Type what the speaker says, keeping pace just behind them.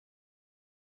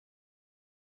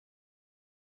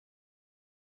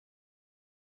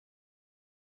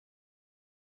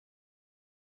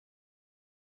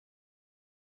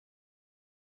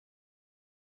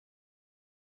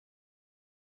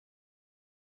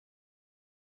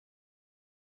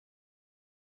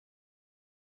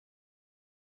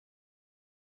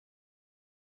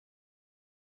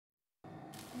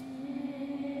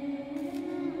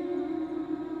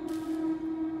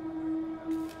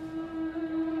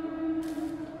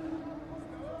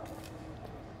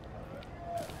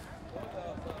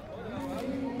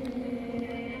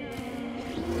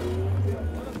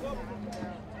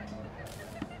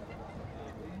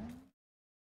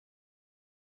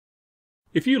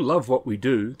If you love what we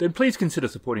do, then please consider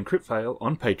supporting Kritfayle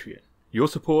on Patreon. Your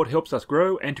support helps us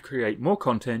grow and to create more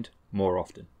content more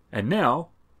often. And now,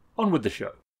 on with the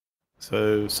show.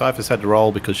 So Cipher's had to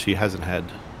roll because she hasn't had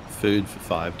food for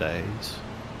 5 days.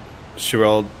 She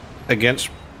rolled against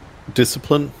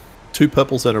discipline, 2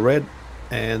 purples and a red,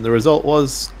 and the result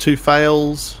was 2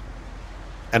 fails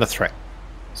and a threat.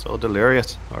 So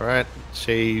delirious. Alright,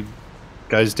 she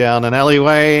goes down an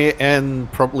alleyway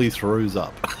and probably throws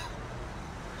up.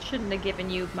 Shouldn't have given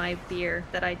you my beer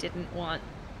that I didn't want,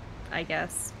 I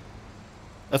guess.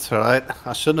 That's alright,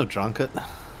 I shouldn't have drunk it.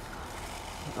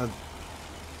 I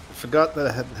forgot that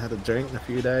I hadn't had a drink in a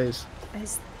few days.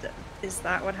 Is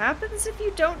that what happens if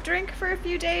you don't drink for a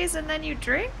few days and then you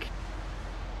drink?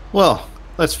 Well,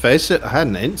 let's face it, I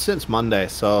hadn't eaten since Monday,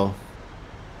 so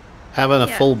having a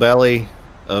full belly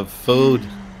of food,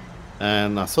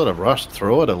 and I sort of rushed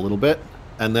through it a little bit,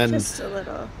 and then Just a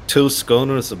little. 2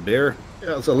 schooners of beer. It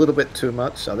was a little bit too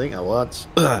much, I think I was.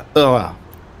 Oh,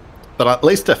 but at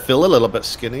least I feel a little bit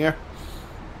skinnier.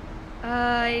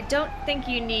 I don't think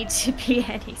you need to be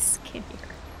any skinnier.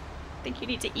 I think you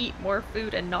need to eat more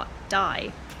food and not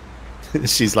die.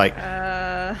 She's like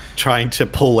trying to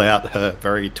pull out her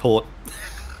very taut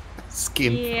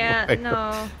skin. Yeah,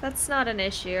 no, that's not an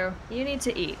issue. You need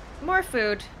to eat more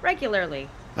food regularly.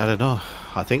 I don't know.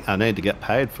 I think I need to get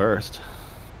paid first.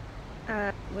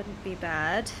 Wouldn't be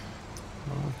bad.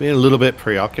 I've been a little bit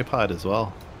preoccupied as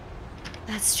well.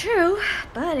 That's true,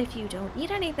 but if you don't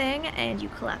eat anything and you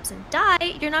collapse and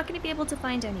die, you're not going to be able to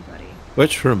find anybody.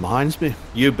 Which reminds me,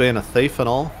 you being a thief and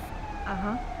all,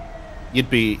 you'd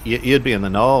be in the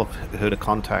know of who to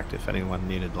contact if anyone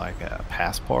needed like a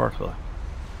passport or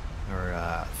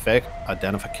a fake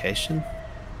identification.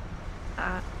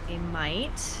 They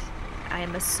might.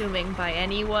 I'm assuming by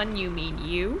anyone you mean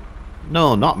you.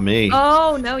 No, not me.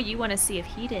 Oh no, you want to see if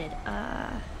he did.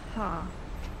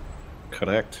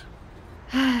 Correct.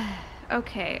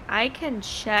 Okay, I can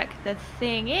check. The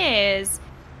thing is,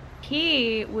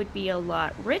 he would be a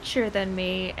lot richer than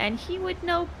me, and he would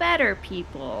know better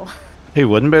people. He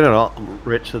wouldn't be a lot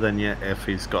richer than you if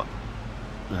he's got,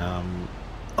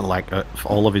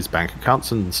 all of his bank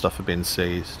accounts and stuff have been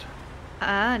seized.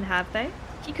 And have they?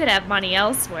 He could have money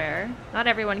elsewhere. Not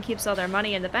everyone keeps all their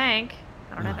money in the bank.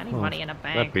 I don't have any money in a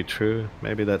bank. That'd be true.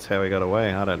 Maybe that's how he got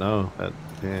away. I don't know. But,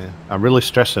 yeah, I'm really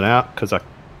stressing out because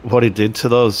what he did to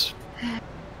those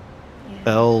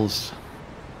elves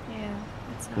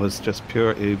was just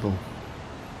pure evil.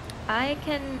 I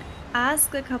can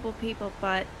ask a couple people,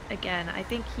 but again, I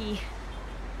think he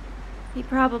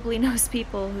probably knows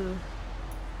people who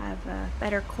have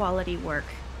better quality work.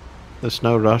 There's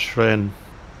no rush, Wren.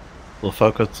 We'll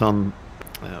focus on...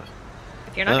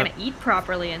 If you're not going to eat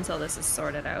properly until this is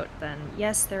sorted out, then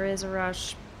yes, there is a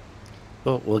rush.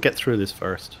 Well, we'll get through this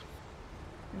first.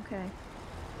 Okay.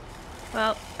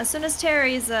 Well, as soon as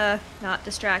Terry's not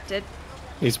distracted.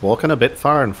 He's walking a bit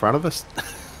far in front of us.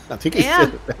 I think he's in a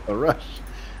bit of a rush.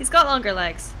 He's got longer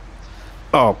legs.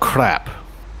 Oh, crap.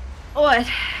 What?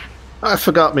 I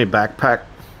forgot my backpack.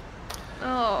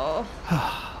 Oh.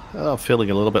 I'm feeling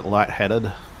a little bit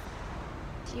lightheaded.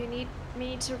 Do you need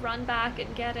me to run back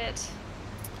and get it?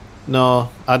 No,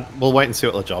 we'll wait and see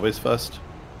what the job is first.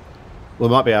 We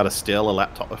might be able to steal a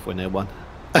laptop if we need one.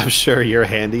 I'm sure you're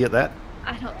handy at that.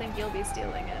 I don't think you'll be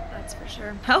stealing it, that's for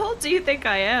sure. How old do you think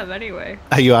I am, anyway?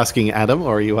 Are you asking Adam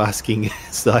or are you asking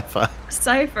Cipher?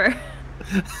 Cipher.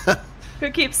 Who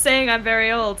keeps saying I'm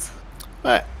very old?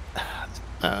 But,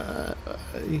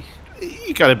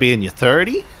 you gotta be in your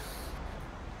 30.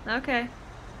 Okay.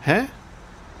 Huh?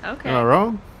 Okay. Am I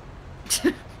wrong?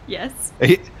 Yes.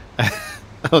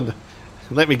 Oh, no.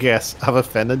 Let me guess. I've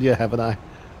offended you, haven't I?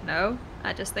 No,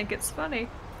 I just think it's funny.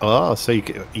 Oh, so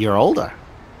you're older.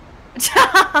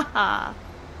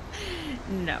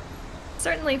 No.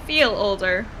 Certainly feel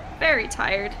older. Very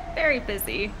tired. Very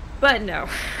busy. But no,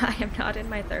 I am not in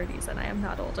my 30s and I am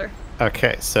not older.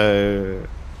 Okay, so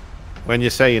when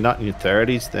you say you're not in your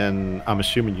 30s, then I'm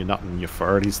assuming you're not in your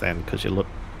 40s then, because you look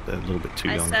a little bit too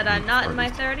young. I said I'm not in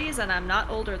my 30s and I'm not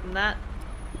older than that.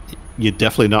 You're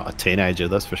definitely not a teenager,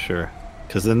 that's for sure.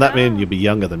 Because then that means you'd be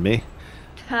younger than me.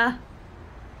 Huh.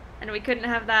 And we couldn't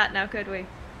have that now, could we?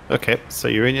 Okay, so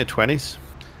you're in your 20s.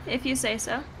 If you say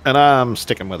so. And I'm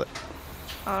sticking with it.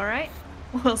 Alright.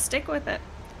 We'll stick with it.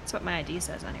 That's what my ID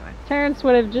says anyway. Terrence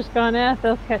would have just gone,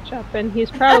 they'll catch up, and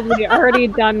he's probably already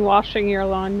done washing your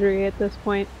laundry at this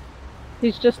point.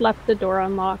 He's just left the door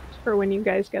unlocked for when you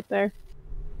guys get there.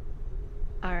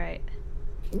 Alright.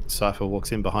 Cipher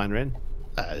walks in behind Wren.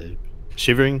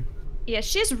 Shivering. Yeah,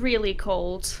 she's really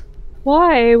cold.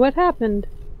 Why? What happened?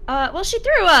 Well, she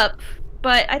threw up,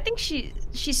 but I think she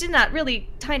she's in that really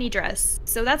tiny dress,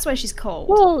 so that's why she's cold.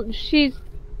 Well, she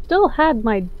still had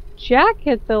my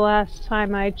jacket the last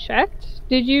time I checked.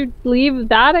 Did you leave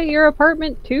that at your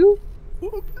apartment too?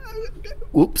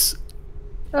 Oops.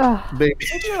 Ugh. Big-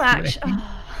 Did you actually?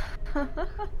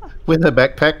 With her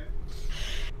backpack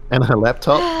and her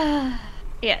laptop.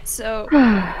 Yeah, so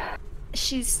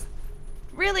she's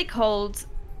really cold,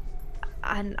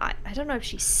 and I don't know if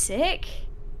she's sick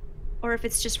or if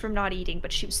it's just from not eating,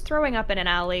 but she was throwing up in an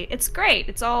alley. It's great.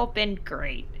 It's all been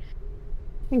great.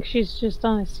 I think she's just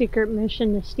on a secret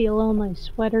mission to steal all my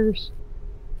sweaters.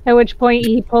 At which point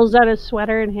he pulls out a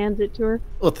sweater and hands it to her.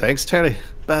 Well, thanks, Terry.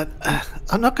 But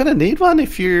I'm not going to need one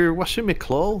if you're washing my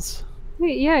clothes.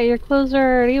 Yeah, your clothes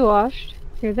are already washed.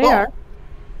 Here they are.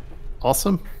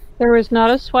 Awesome. There was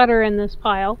not a sweater in this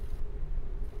pile.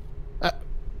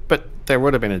 But there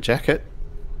would have been a jacket.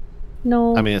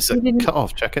 No. I mean, it's a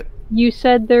cut-off jacket. You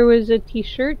said there was a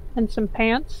t-shirt and some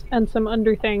pants and some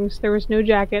underthings. There was no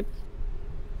jacket.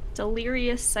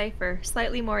 Delirious Cipher.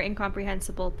 Slightly more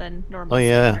incomprehensible than normal Oh,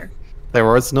 yeah. Cipher. There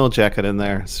was no jacket in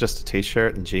there. It's just a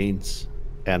t-shirt and jeans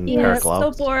and a pair Yeah, of so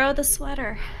gloves. borrow the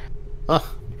sweater.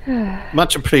 Oh,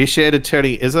 much appreciated,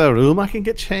 Terry. Is there a room I can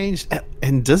get changed?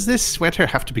 And does this sweater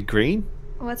have to be green?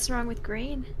 What's wrong with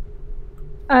green?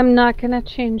 I'm not gonna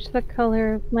change the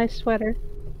color of my sweater.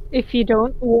 If you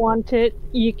don't want it,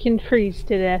 you can freeze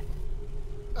to death.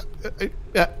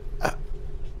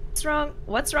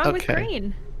 What's wrong with Okay.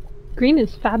 green? Green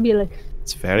is fabulous.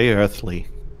 It's very earthly.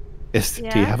 Do you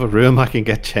Yeah? have a room I can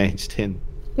get changed in?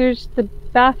 There's the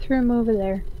bathroom over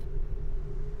there.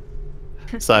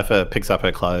 Cipher picks up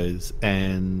her clothes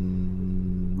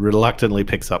and reluctantly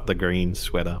picks up the green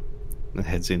sweater and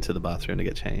heads into the bathroom to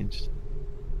get changed.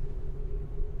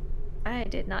 I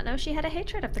did not know she had a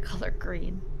hatred of the color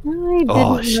green. I didn't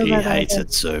Oh, know she that hates either.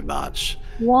 it so much.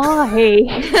 Why?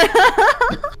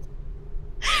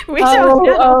 We don't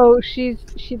know. She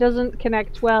doesn't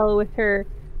connect well with her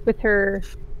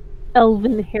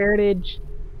elven heritage.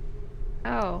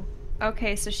 Oh,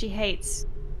 okay, so she hates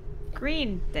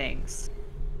green things.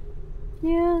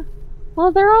 Yeah.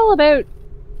 Well, they're all about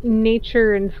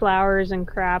nature and flowers and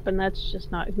crap, and that's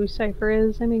just not who Cipher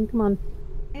is. I mean, come on.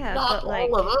 Yeah, but like...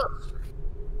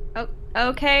 Oh,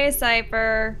 okay,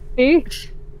 Cipher. See?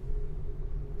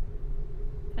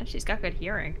 And she's got good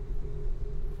hearing.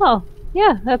 Well,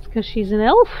 yeah, that's because she's an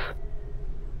elf.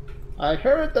 I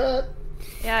heard that.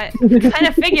 Yeah, I kind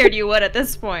of figured you would at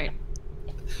this point.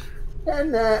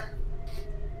 And that.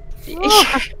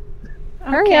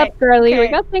 Hurry up, girly. We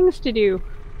okay. got things to do.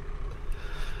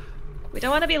 We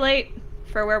don't want to be late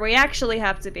for where we actually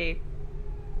have to be.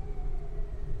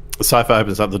 Cipher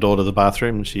opens up the door to the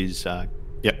bathroom and she's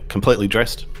completely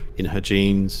dressed in her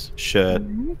jeans, shirt,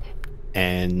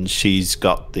 and she's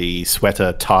got the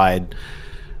sweater tied,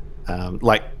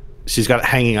 like she's got it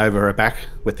hanging over her back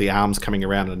with the arms coming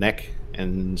around her neck,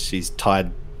 and she's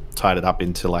tied it up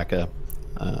into like a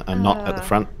knot at the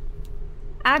front.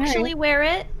 Actually wear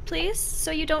it, please,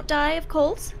 so you don't die of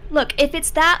cold. Look, if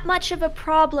it's that much of a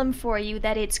problem for you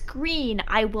that it's green,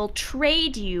 I will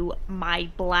trade you my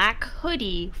black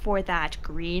hoodie for that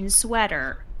green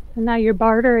sweater. And now you're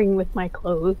bartering with my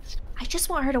clothes. I just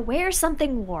want her to wear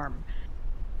something warm.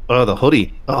 Oh, the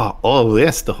hoodie. Oh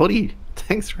yes, the hoodie.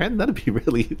 Thanks, Wren.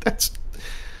 That's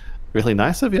really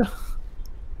nice of you.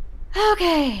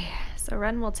 Okay, so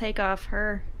Wren will take off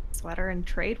her sweater and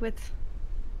trade with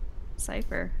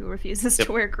Cipher, who refuses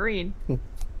to wear green.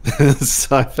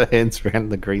 Cipher hands Wren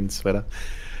the green sweater.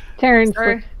 Terrence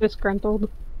Sorry. looks disgruntled.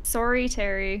 Sorry,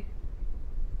 Terry.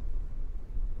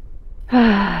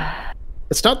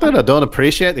 It's not that I don't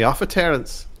appreciate the offer,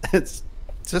 Terrence. It's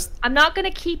just... I'm not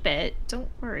gonna keep it, don't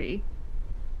worry.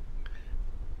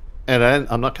 And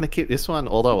I'm not going to keep this one,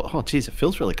 although, oh geez, it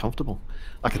feels really comfortable.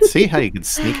 I can see how you can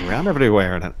sneak around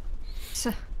everywhere in it.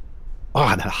 So, Oh,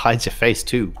 and it hides your face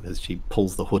too, as she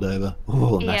pulls the hood over.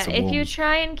 Oh, nice yeah, and if warm. you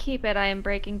try and keep it, I am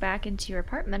breaking back into your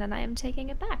apartment and I am taking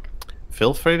it back.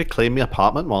 Feel free to clean my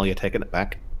apartment while you're taking it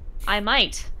back. I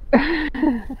might.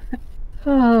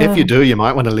 If you do, you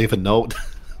might want to leave a note,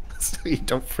 so you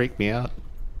don't freak me out.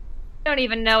 I don't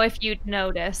even know if you'd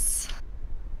notice.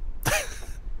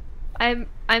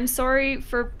 I'm sorry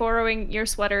for borrowing your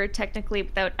sweater technically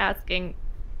without asking.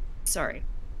 Sorry.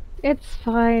 It's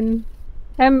fine.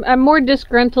 I'm more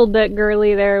disgruntled that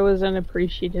Girly there was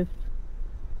unappreciative.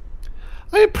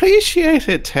 I appreciate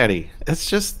it, Teddy. It's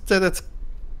just that it's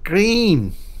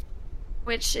green.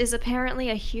 Which is apparently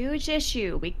a huge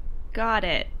issue. We got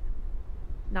it.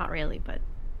 Not really, but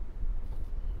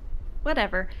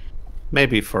whatever.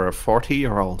 Maybe for a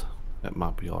 40-year-old, it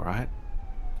might be alright.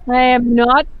 I am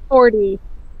not 40.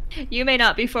 You may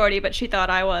not be 40, but she thought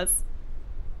I was.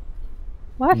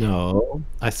 What? No,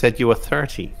 I said you were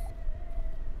 30.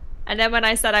 And then when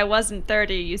I said I wasn't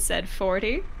 30, you said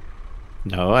 40?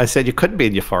 No, I said you couldn't be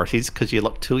in your 40s because you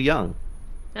look too young.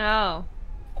 Oh.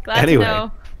 Glad Anyway. to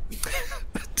know.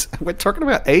 We're talking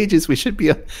about ages. We should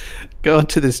be going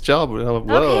to this job. Whoa,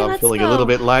 Okay, I'm let's feeling a go. little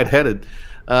bit lightheaded.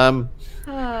 Where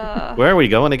are we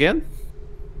going again?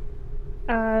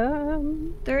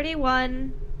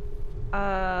 31,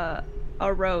 a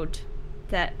road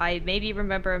that I maybe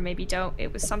remember, maybe don't.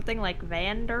 It was something like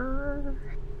Vander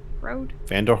Road?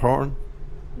 Vanderhorn?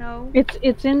 No?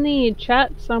 It's in the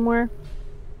chat somewhere.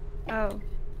 Oh,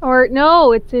 Or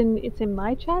no, it's in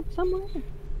my chat somewhere.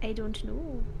 I don't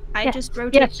know. I Yes, just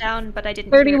wrote yes. it down, but I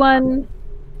didn't hear it 31 properly.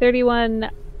 31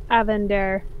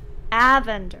 Avender.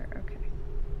 Avender, okay.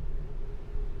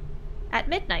 At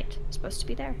midnight. Supposed to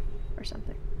be there, or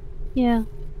something. Yeah.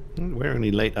 We're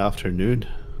only late afternoon.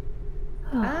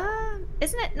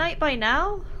 Isn't it night by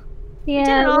now? Yeah,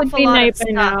 an it would awful be lot night of by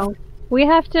stuff. now. We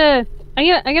have to.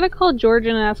 I'm gonna call George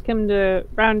and ask him to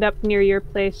round up near your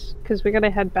place because we gotta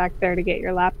head back there to get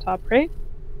your laptop, right?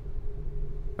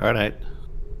 All right.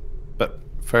 But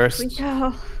first,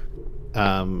 No.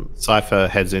 Cipher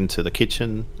heads into the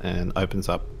kitchen and opens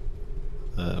up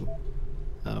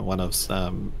one of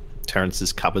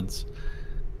Terrence's cupboards.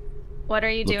 What are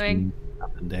you doing? Looking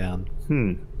up and down.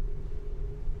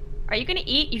 Are you gonna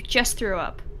eat? You just threw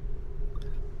up.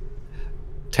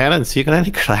 Terrence, you got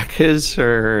any crackers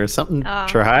or something?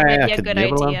 Try. Maybe I a could good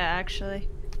nibble idea, them. actually.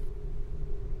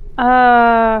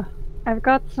 I've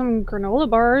got some granola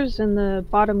bars in the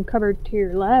bottom cupboard to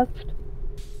your left.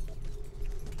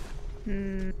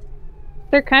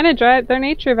 They're kind of dry. They're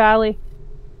Nature Valley.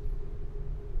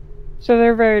 So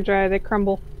they're very dry. They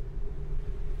crumble.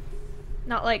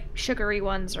 Not like sugary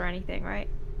ones or anything, right?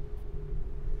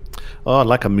 Oh,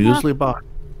 like a muesli bar.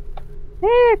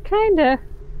 Kinda.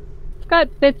 It's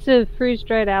got bits of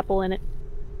freeze-dried apple in it.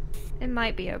 It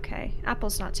might be okay.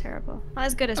 Apple's not terrible. Not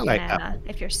as good as I like banana apple.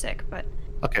 if you're sick, but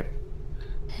Okay.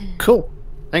 Cool.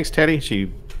 Thanks, Teddy.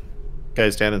 She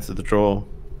goes down into the drawer,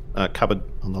 cupboard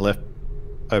on the left,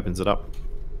 opens it up,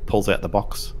 pulls out the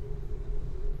box.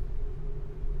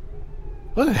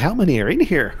 Oh, how many are in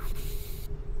here?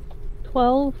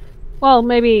 12? Well,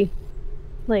 maybe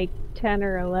like 10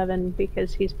 or 11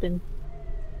 because he's been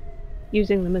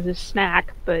using them as a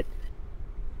snack, but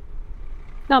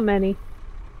not many.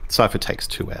 Cipher takes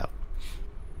 2 out.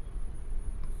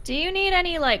 do you need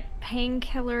any like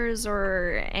painkillers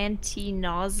or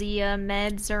anti-nausea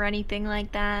meds or anything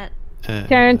like that?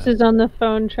 Terrence is on the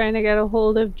phone trying to get a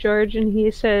hold of George, and he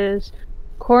says,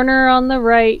 corner on the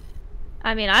right.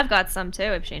 I mean, I've got some too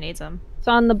if she needs them. It's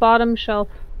on the bottom shelf.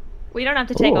 We don't have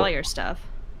to take Ooh. all your stuff.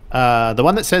 The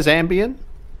one that says Ambien?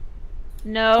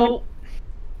 No.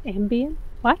 Ambien?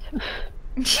 What?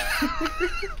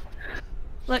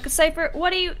 Look, Cipher,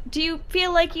 do you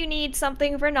feel like you need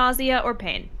something for nausea or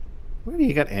pain? Where do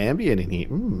you got Ambien in here?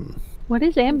 What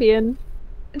is Ambien?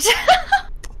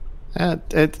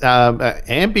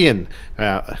 Ambien.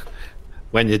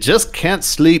 When you just can't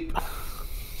sleep.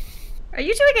 Are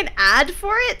you doing an ad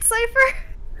for it, Cipher?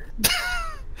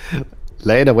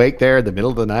 Laying awake there in the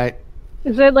middle of the night.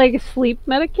 Is it like a sleep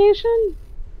medication?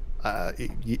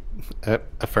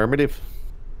 Affirmative.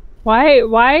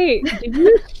 Why did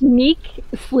you sneak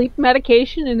sleep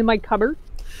medication into my cupboard?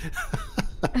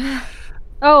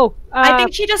 Oh, I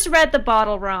think she just read the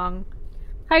bottle wrong.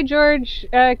 hi George.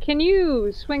 Can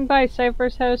you swing by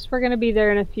Cipher's house? We're gonna be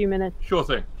there in a few minutes. Sure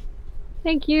thing.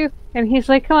 Thank you. And he's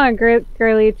like, come on,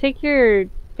 girly, take your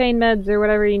pain meds or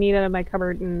whatever you need out of my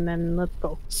cupboard, and then let's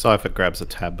go. Cipher grabs a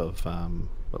tab of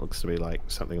what looks to be like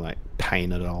something like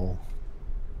Pain-It-All.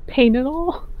 Pain and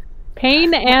all?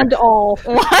 Pain and all.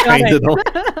 Got it. Pain-It-All.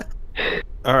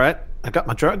 All right, I got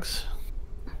my drugs.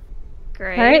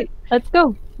 Great. Alright, let's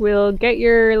go. We'll get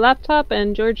your laptop,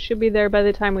 and George should be there by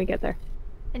the time we get there.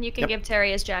 And you can Yep. give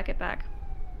Terry his jacket back.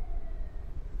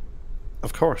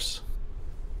 Of course.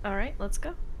 All right, let's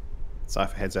go.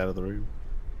 Cipher heads out of the room.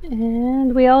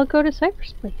 And we all go to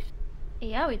Cypher's place.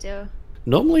 Yeah, we do.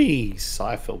 Normally,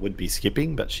 Cipher would be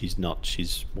skipping, but she's not.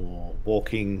 She's more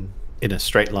walking in a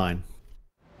straight line.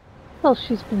 Well,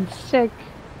 she's been sick.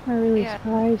 I'm really Yeah.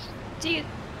 surprised.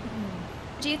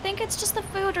 Do you think it's just the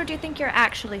food, or do you think you're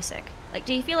actually sick? Like,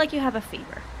 do you feel like you have a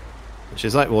fever?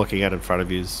 She's like walking out in front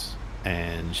of you,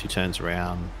 and she turns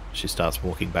around. She starts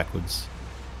walking backwards.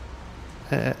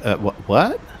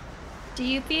 What? Do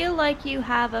you feel like you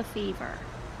have a fever?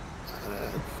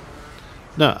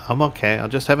 No, I'm okay. I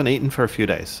just haven't eaten for a few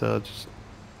days, so just...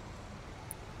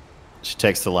 She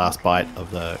takes the last bite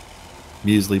of the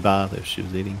muesli bar that she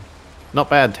was eating. Not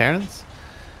bad, Terrence.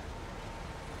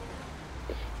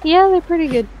 Yeah, they're pretty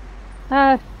good.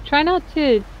 Try not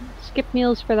to skip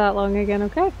meals for that long again,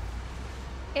 okay?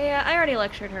 Yeah, I already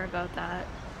lectured her about that.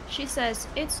 She says,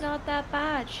 it's not that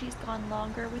bad. She's gone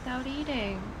longer without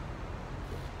eating.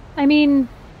 I mean,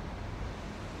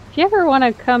 if you ever want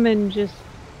to come and just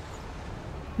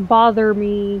bother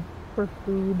me for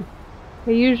food,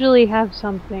 I usually have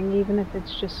something, even if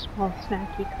it's just small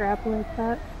snacky crap like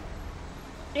that.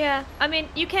 Yeah, I mean,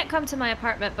 you can't come to my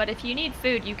apartment, but if you need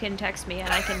food, you can text me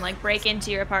and I can, like, break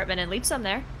into your apartment and leave some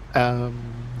there.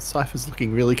 Cypher's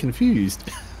looking really confused.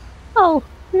 Oh,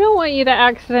 we don't want you to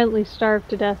accidentally starve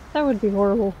to death. That would be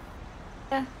horrible.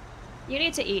 Yeah, you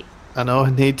need to eat. I know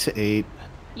I need to eat.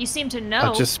 You seem to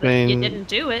know, just but you been- didn't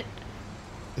do it.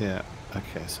 Yeah,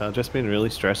 okay, so I've just been really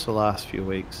stressed the last few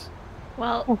weeks.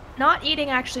 Well, not eating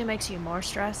actually makes you more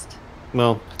stressed.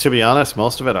 Well, to be honest,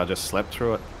 most of it I just slept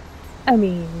through it. I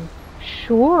mean,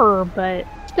 sure, but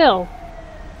still.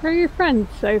 We're your friends,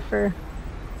 Cipher.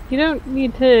 You don't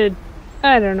need to,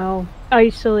 I don't know,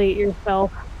 isolate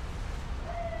yourself.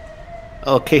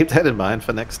 I'll keep that in mind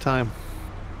for next time.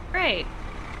 Great.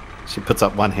 She puts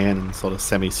up one hand and sort of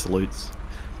semi-salutes.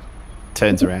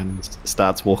 Turns around and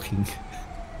starts walking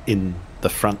in the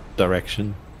front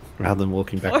direction rather than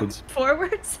walking backwards.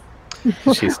 Forwards?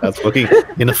 She starts walking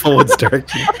in a forwards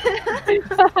direction. We've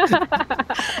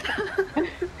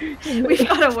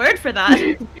got a word for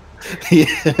that. Yeah.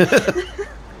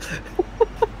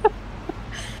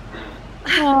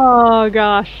 Oh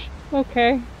gosh.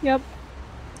 Okay. Yep.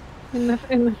 In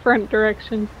the front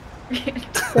direction.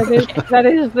 That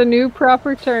is the new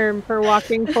proper term for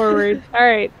walking forward. All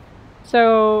right.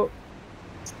 So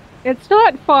it's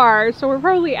not far. So we're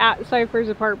probably at Cipher's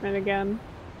apartment again.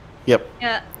 Yep.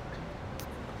 Yeah.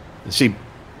 She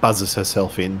buzzes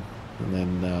herself in, and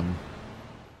then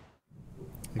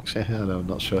actually, I'm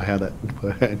not sure how that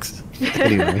works.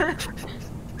 Anyway,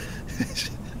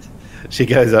 she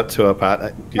goes up to her part.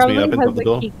 Gives me opens up the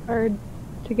door. Key card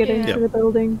to get Yeah. into Yep. the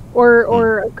building,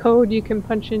 or a code you can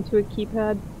punch into a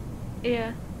keypad.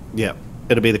 Yeah. Yeah,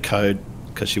 it'll be the code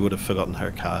because she would have forgotten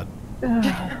her card.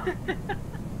 Ugh.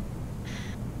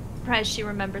 Surprised she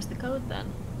remembers the code then.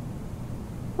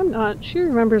 I'm not. She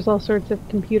remembers all sorts of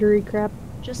computery crap.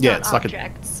 Just Yeah, not it's like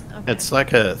objects. Okay. It's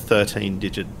like a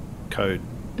 13-digit code,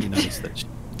 you know, that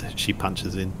she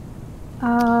punches in.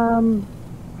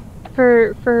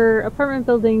 For apartment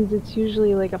buildings, it's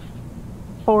usually like a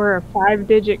 4 or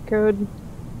 5-digit code.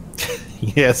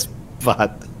 Yes,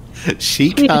 but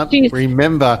she can't She's-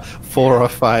 remember 4 or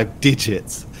 5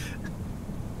 digits.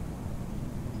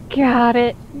 Got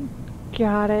it.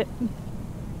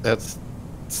 That's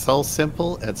so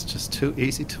simple. It's just too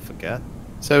easy to forget.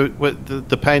 So, what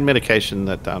the pain medication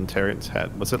that Terrence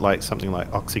had, was it like something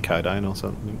like oxycodone or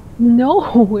something?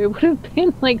 No, it would have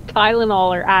been like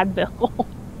Tylenol or Advil.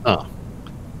 Oh.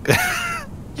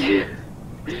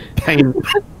 pain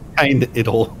it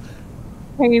all.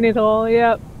 Pain it all,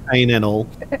 yep. Pain and all.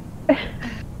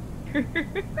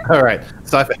 All right.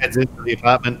 Cipher heads into the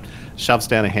apartment, shoves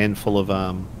down a handful of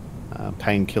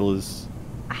painkillers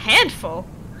A handful?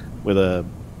 with a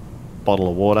bottle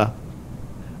of water.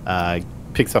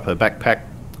 Picks up her backpack.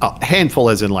 Oh, a handful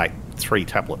as in like 3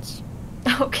 tablets.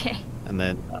 Okay. And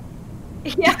then,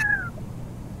 Yeah.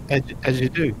 as you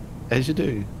do. As you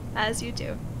do.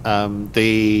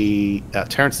 The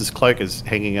Terrence's cloak is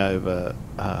hanging over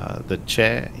the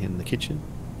chair in the kitchen.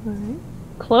 Alright.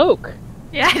 Cloak.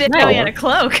 Yeah, I didn't know he had a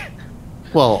cloak.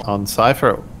 Well, on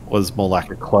Cipher, it was more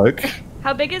like a cloak.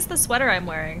 How big is the sweater I'm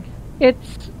wearing?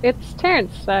 It's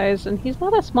Terrence size, and he's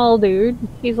not a small dude.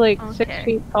 He's like 6 Okay.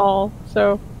 feet tall,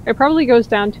 so it probably goes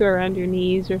down to around your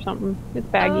knees or something. It's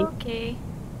baggy. Okay.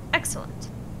 Excellent.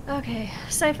 Okay.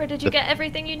 Cipher, did you get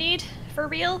everything you need? For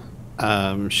real?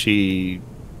 She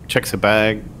checks her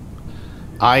bag.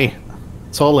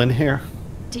 It's all in here.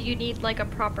 Do you need like a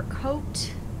proper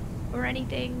coat or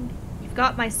anything? You've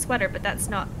got my sweater, but that's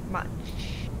not much.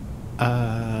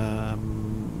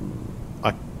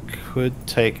 I could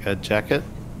take a jacket,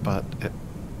 but it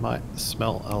might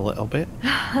smell a little bit.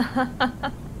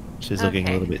 She's looking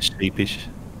a Okay. little bit sheepish.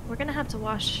 We're gonna have to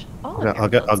wash all of I'll your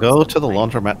go clothes at to the some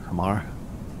point. laundromat tomorrow.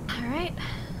 Alright.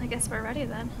 I guess we're ready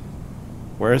then.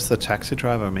 Where is the taxi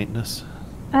driver meeting us?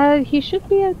 He should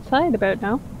be outside about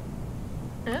now.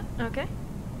 Oh, okay.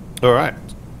 All right.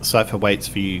 Cipher waits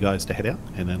for you guys to head out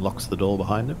and then locks the door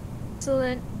behind him.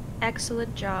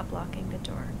 Excellent job locking the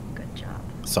door. Good job.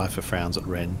 Cipher frowns at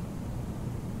Wren.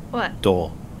 What?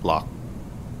 Door lock.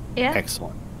 Yeah?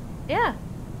 Excellent. Yeah.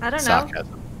 I don't know.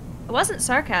 Sarcasm. It wasn't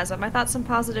sarcasm. I thought some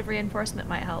positive reinforcement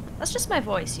might help. That's just my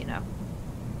voice, you know.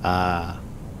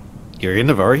 Your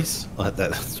inner voice?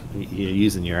 You're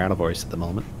using your outer voice at the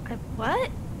moment. What?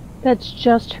 That's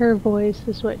just her voice,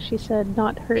 is what she said,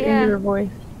 not her inner voice.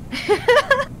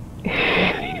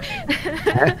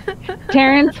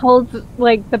 Terrence holds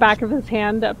like the back of his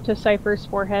hand up to Cipher's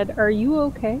forehead. Are you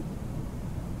okay?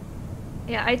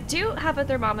 Yeah, I do have a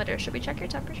thermometer. Should we check your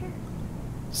temperature?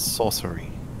 Sorcery.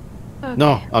 Okay.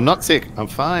 No, I'm not sick. I'm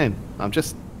fine. I'm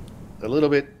just a little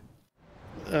bit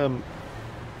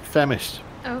famished.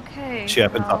 Okay. She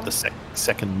opens up the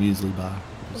second muesli bar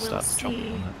and starts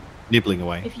chomping on it, nibbling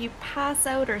away. If you pass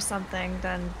out or something,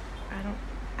 then I don't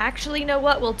actually know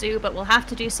what we'll do, but we'll have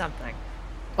to do something.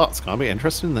 Oh, it's gonna be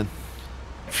interesting then.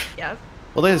 Yeah.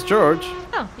 Well, there's George.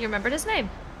 Oh, you remembered his name.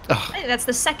 Oh. Hey, that's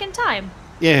the second time.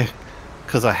 Yeah,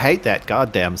 because I hate that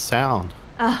goddamn sound.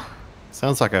 Oh.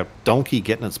 Sounds like a donkey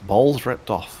getting its balls ripped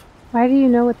off. Why do you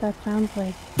know what that sounds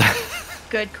like?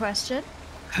 Good question.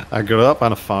 I grew up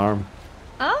on a farm.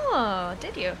 Oh,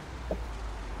 did you?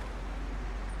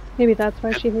 Maybe that's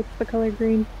why she hates the color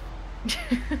green.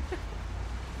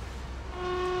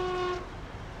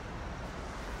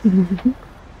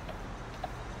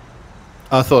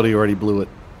 I thought he already blew it.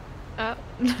 No,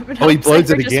 Oh, he blows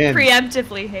it just again.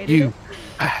 Preemptively hated You it.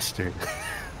 bastard.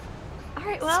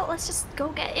 Alright, well, let's just go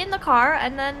get in the car,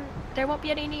 and then there won't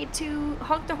be any need to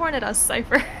honk the horn at us,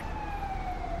 Cipher.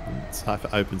 Cipher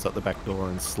opens up the back door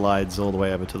and slides all the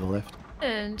way over to the left.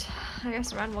 And I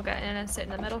guess Wren will get in and sit in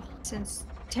the middle, since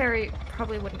Terry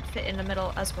probably wouldn't fit in the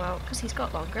middle as well, because he's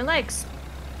got longer legs.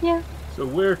 Yeah. So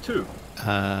where to?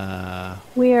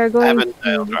 We are going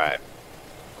Avondale to Drive.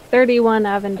 31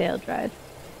 Avondale Drive.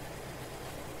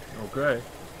 Okay.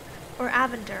 Or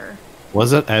Avender.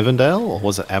 Was it Avondale or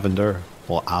was it Avender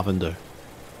or Avender?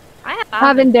 I have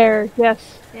Avondale,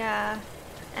 yes. Yeah.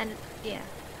 And, yeah.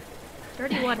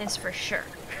 31 is for sure.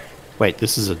 Wait,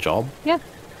 this is a job? Yeah.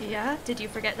 Yeah? Did you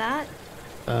forget that?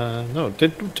 No.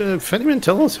 Did Fennyman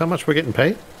tell us how much we're getting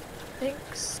paid? I think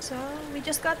so. We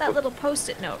just got that little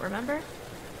post-it note, remember?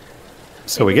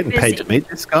 So They we're were getting paid busy. to meet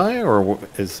this guy, or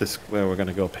is this where we're going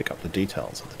to go pick up the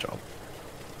details of the job?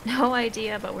 No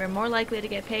idea, but we're more likely to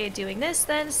get paid doing this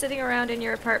than sitting around in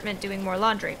your apartment doing more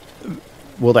laundry.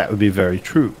 Well, that would be very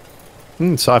true.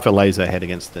 Cipher lays her head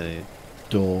against the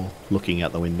door, looking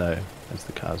out the window as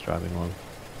the car's driving along.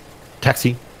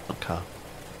 Taxi, not car.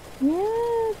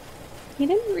 Yeah. He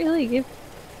didn't really give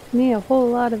me a whole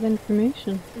lot of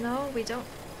information. No, we don't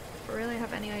really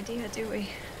have any idea, do we?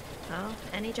 Well,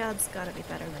 any job's gotta be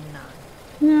better than none.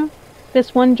 Yeah.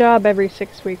 This one job every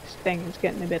 6 weeks thing is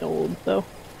getting a bit old, though.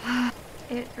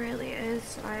 It really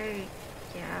is.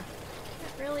 Yeah.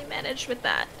 Can't really manage with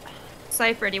that.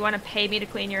 Cipher, do you want to pay me to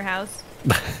clean your house?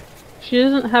 She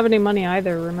doesn't have any money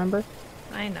either, remember?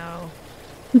 I know.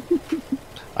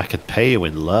 I could pay you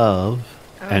in love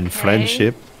and Okay.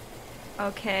 friendship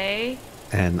Okay.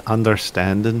 and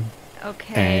understanding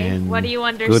Okay. and What do you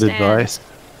understand? good advice.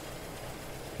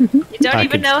 You don't I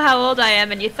even could- know how old I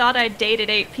am, and you thought I dated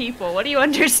 8 people. What do you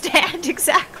understand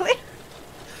exactly?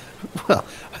 Well,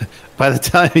 by the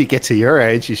time you get to your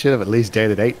age, you should have at least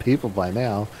dated 8 people by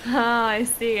now. Oh, I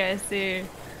see.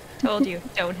 Told you,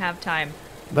 don't have time.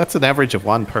 That's an average of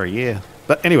 1 per year.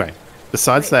 But anyway,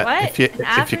 besides Wait, that, what? if your An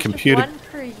average computer of 1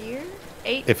 per year?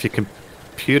 8? if your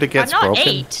computer gets not broken,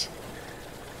 8.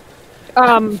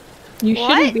 You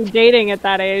What? shouldn't be dating at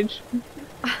that age.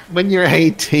 when you're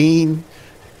 18,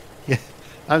 yeah,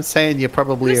 I'm saying you're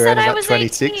probably Who around said I about was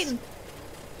 26. 18?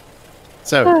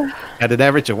 So, at an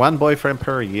average of 1 boyfriend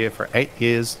per year for 8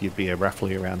 years, you'd be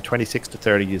roughly around 26 to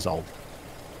 30 years old.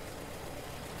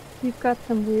 You've got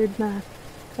some weird math,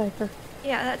 Cipher.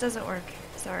 Yeah, that doesn't work.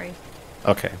 Sorry.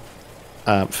 Okay.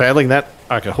 Failing that,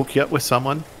 I could hook you up with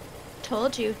someone.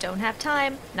 Told you, don't have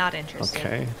time. Not interested.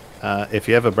 Okay. If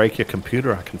you ever break your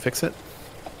computer, I can fix it.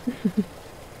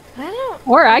 I don't.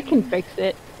 Or I can fix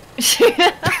it.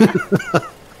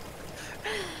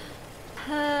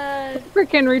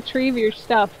 Freaking retrieve your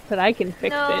stuff, but I can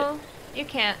fix no, you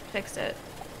can't fix it.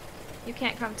 You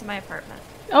can't come to my apartment.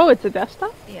 it. Oh, it's a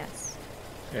desktop? Yes.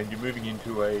 And you're moving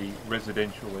into a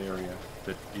residential area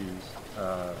that is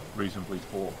reasonably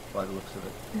poor by the looks of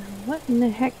it. Now, what in the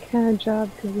heck kind of job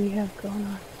do we have going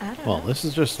on? I don't Well, know. this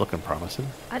is just looking promising.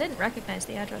 I didn't recognize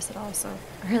the address at all, so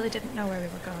I really didn't know where we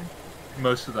were going.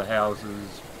 Most of the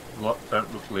houses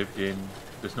don't look lived in.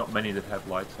 There's not many that have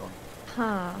lights on.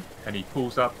 Huh. And he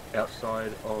pulls up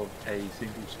outside of a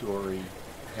single-story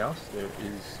house. There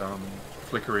is some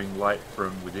flickering light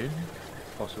from within,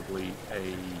 possibly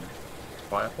a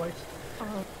fireplace.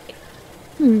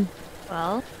 Oh.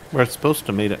 Well, We're supposed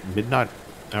to meet at midnight,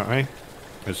 aren't we?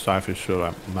 Because Cypher's sure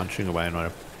I'm munching away on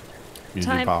a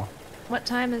music Time. bar. What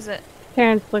time is it?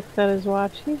 Terrence looks at his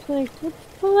watch. He's like,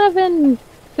 it's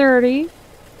 11:30.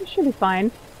 It should be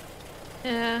fine.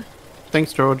 Yeah.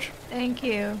 Thanks, George. Thank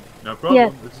you. No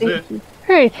problem. This is it. you.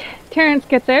 Alright, Terrence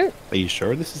gets out. Are you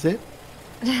sure this is it?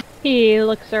 He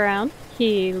looks around.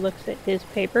 He looks at his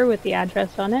paper with the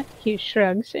address on it. He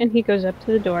shrugs, and he goes up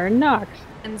to the door and knocks.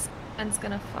 Anne's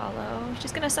gonna follow.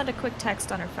 She's gonna send a quick text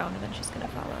on her phone, and then she's gonna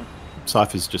follow.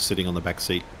 Cipher's just sitting on the back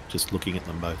seat, just looking at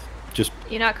them both. Just,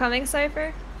 You not coming,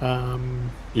 Cipher?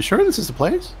 you sure this is the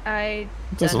place? I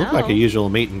It doesn't don't look like a know. usual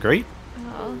meet and greet.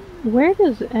 Oh. Where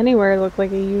does anywhere look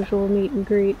like a usual meet and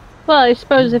greet? Well, I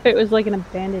suppose if it was like an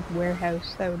abandoned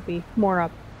warehouse, that would be more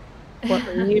up what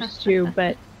we're used to,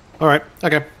 but... Alright,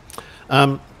 okay.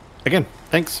 Again,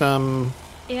 thanks,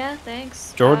 Yeah,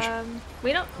 thanks. George?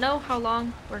 We don't know how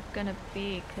long we're gonna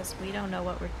be, because we don't know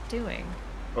what we're doing.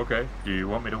 Okay. Do you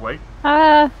want me to wait?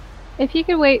 If you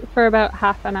could wait for about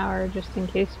half an hour, just in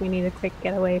case we need a quick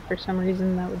getaway for some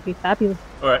reason, that would be fabulous.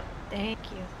 Alright. Thank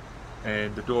you.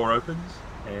 And the door opens,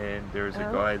 and there is a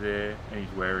Oh. guy there, and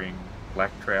he's wearing black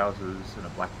trousers and a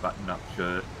black button-up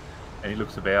shirt. And he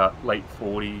looks about late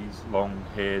 40s, long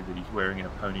hair that he's wearing in a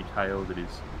ponytail that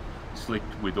is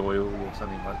slicked with oil or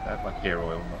something like that, like hair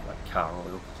oil, not like car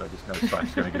oil. So I just know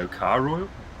Site's going to go car oil.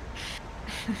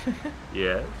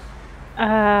 Yes.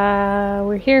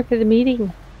 We're here for the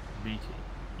meeting. Meeting.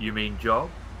 You mean job?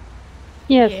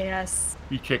 Yes, Yes.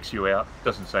 He checks you out,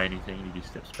 doesn't say anything, and he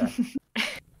just steps back.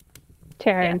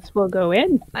 Terrence will go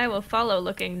in. I will follow,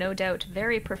 looking no doubt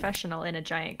very professional in a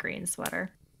giant green sweater.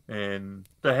 And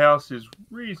the house is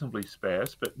reasonably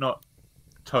sparse, but not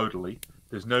totally.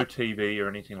 There's no TV or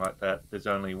anything like that. There's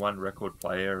only one record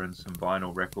player and some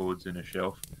vinyl records in a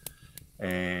shelf.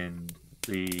 And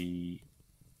the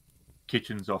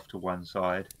kitchen's off to one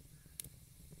side.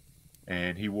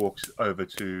 And he walks over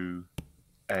to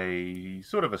a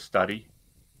sort of a study.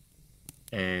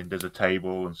 And there's a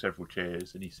table and several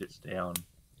chairs, and he sits down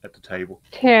at the table.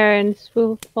 Terrence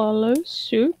will follow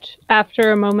suit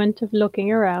after a moment of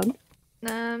looking around.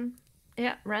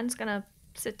 Yeah, Wren's gonna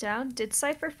sit down. Did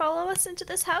Cipher follow us into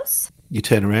this house? You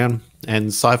turn around,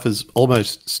 and Cipher's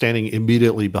almost standing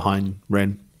immediately behind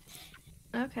Wren.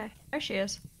 Okay, there she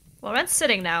is. Well, Wren's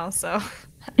sitting now, so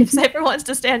if Cipher wants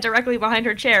to stand directly behind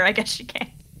her chair, I guess she can.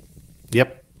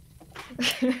 Yep.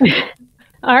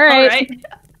 All right.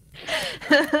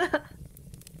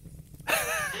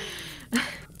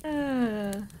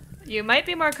 You might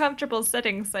be more comfortable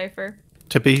sitting, Cipher.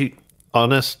 To be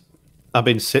honest, I've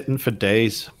been sitting for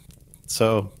days,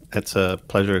 so it's a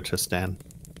pleasure to stand.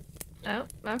 Oh,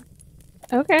 okay.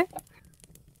 Okay.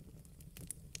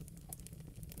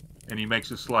 And he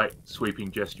makes a slight sweeping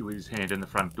gesture with his hand, and the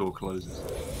front door closes.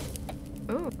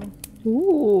 Ooh,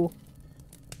 Ooh.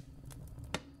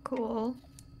 cool.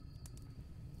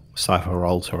 Cipher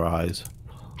rolls her eyes.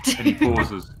 And he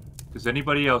pauses. Does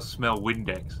anybody else smell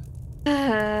Windex?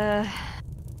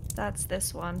 That's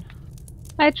this one.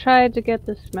 I tried to get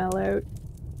the smell out.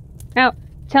 Now,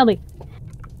 tell me.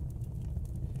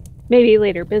 Maybe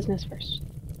later, business first.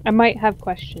 I might have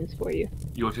questions for you.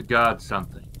 You're to guard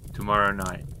something tomorrow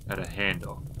night at a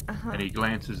handoff. Uh-huh. And he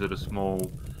glances at a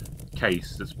small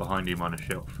case that's behind him on a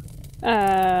shelf.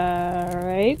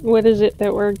 Right. What is it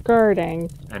that we're guarding?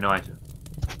 An item.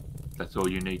 That's all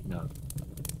you need to know.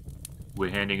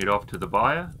 We're handing it off to the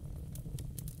buyer,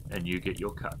 and you get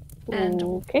your cut. And-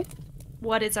 Okay.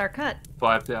 What is our cut?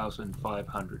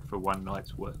 5,500 for one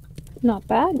night's work. Not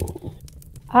bad.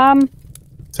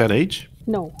 Is that each?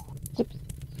 No.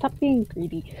 Stop being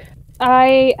greedy.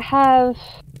 I have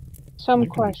some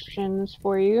questions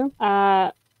for you.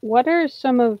 What are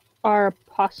some of our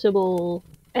possible...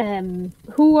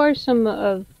 who are some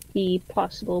of the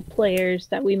possible players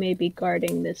that we may be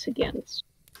guarding this against?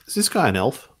 Is this guy an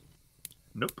elf?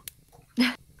 Nope.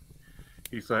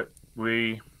 He's like,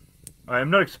 I am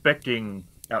not expecting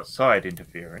outside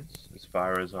interference. As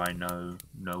far as I know,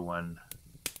 no one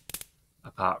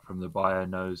apart from the buyer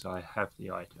knows I have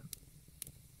the item.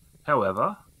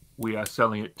 However, we are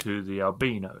selling it to the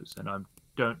albinos, and I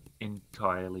don't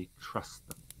entirely trust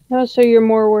them. Oh, so you're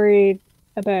more worried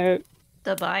about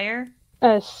The buyer?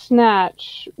 a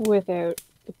snatch without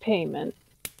the payment.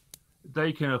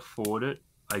 They can afford it.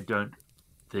 I don't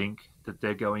think that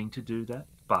they're going to do that,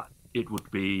 but it would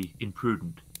be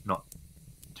imprudent not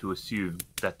to assume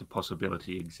that the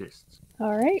possibility exists.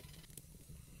 All right.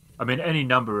 I mean, any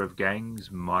number of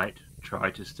gangs might try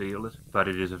to steal it, but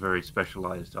it is a very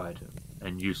specialized item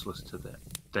and useless to them.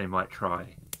 They might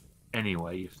try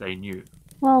anyway if they knew.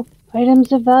 Well,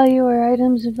 items of value are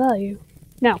items of value.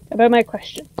 Now, about my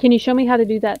question. Can you show me how to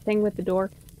do that thing with the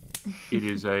door? It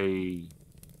is a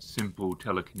simple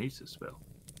telekinesis spell.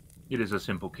 It is a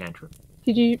simple cantrip.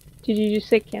 Did you just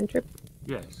say cantrip?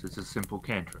 Yes, it's a simple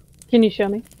cantrip. Can you show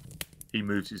me? He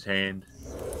moves his hand,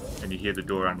 and you hear the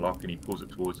door unlock, and he pulls it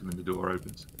towards him, and the door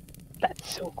opens.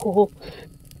 That's so cool.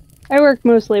 I work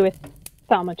mostly with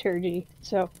thaumaturgy,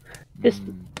 so this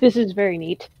is very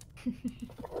neat.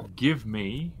 Give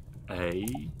me a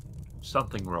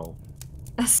something roll.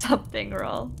 A something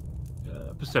roll.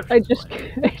 Perception.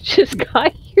 I just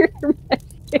got your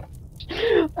message.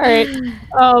 Alright.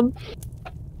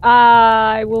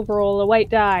 I will roll a white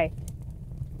die.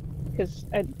 Because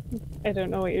I don't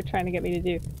know what you're trying to get me to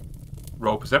do.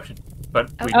 Roll perception.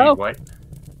 But we Oh. need white.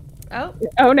 Oh.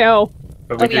 Oh no.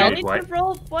 But we We do all need need white. to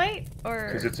roll white, or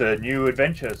Because it's a new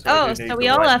adventure. So Oh, I do need so the we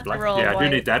all white and have to black. roll Yeah, I do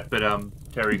white. need that, but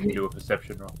Terry can do a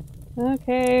perception roll.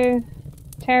 Okay.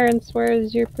 Terrence, where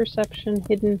is your perception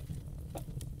hidden?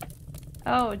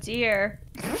 oh dear,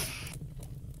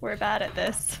 we're bad at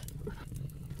this.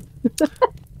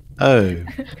 Oh,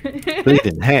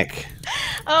 bleeding heck.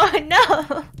 Oh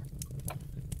no!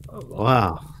 Oh,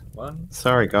 Wow. 1,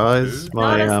 Sorry, guys. Two.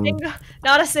 My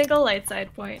Not a single light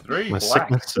side point. 3, my black.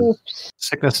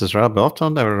 sickness is rubbed off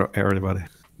on everybody.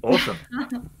 Awesome.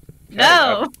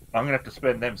 No! I'm gonna have to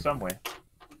spend them somewhere.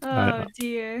 Oh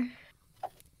dear.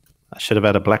 I should have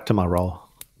had a black to my roll.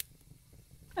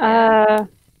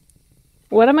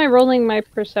 What am I rolling my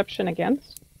perception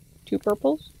against? 2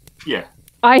 purples? Yeah.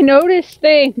 I noticed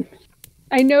things!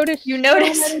 I noticed You so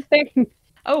noticed? many things!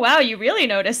 Oh wow, you really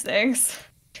notice things.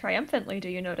 Triumphantly do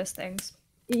you notice things.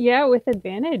 Yeah, with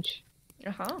advantage.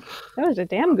 Uh-huh. That was a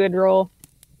damn good roll.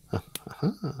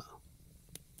 Uh-huh.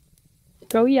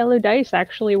 Go yellow dice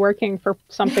actually working for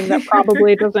something that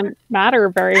probably doesn't matter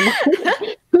very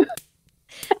much.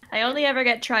 I only ever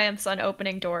get triumphs on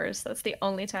opening doors. That's the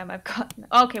only time I've gotten.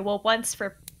 Okay, well, once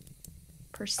for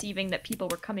perceiving that people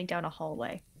were coming down a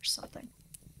hallway or something.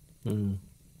 Hmm.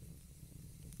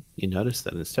 You noticed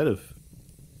that instead of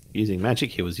using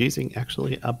magic, he was using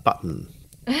actually a button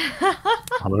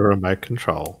on a remote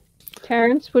control.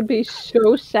 Terrence would be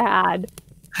so sad.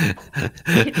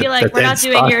 He'd be like, But we're then not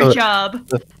doing your Cipher- job.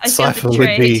 The I feel Cipher would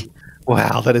betrayed. be,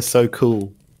 wow, that is so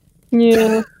cool.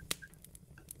 Yeah.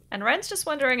 And Wren's just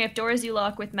wondering if doors you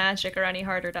lock with magic are any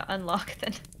harder to unlock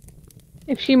than...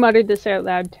 If she muttered this out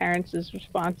loud, Terrence's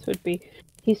response would be,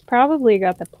 he's probably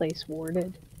got the place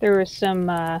warded. There were some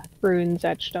runes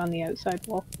etched on the outside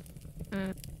wall.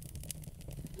 Mm.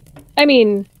 I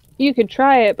mean, you could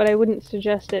try it, but I wouldn't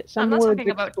suggest it. Some I'm not words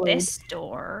talking about explode. this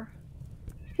door.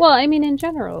 Well, I mean in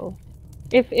general.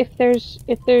 If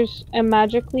there's a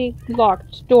magically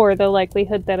locked door, the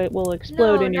likelihood that it will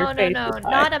explode in your face No, is high.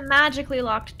 not a magically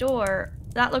locked door.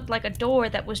 That looked like a door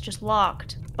that was just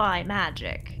locked by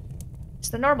magic. It's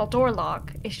the normal door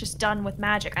lock. It's just done with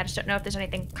magic. I just don't know if there's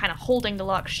anything kind of holding the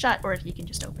lock shut, or if you can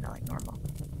just open it like normal.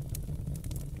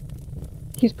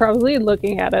 He's probably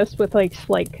looking at us with like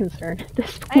slight concern at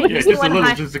this Hey, point. Yeah, he's just the a one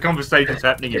little, since the conversation's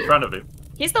happening in front of him.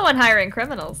 He's the one hiring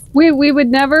criminals. We would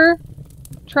never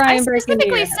try I and break into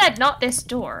specifically your house. said not this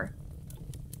door.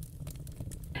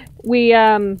 We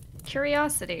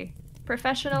Curiosity.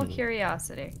 Professional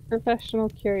curiosity. professional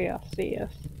curiosity,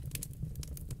 yes.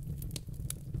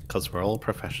 Because we're all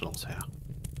professionals here.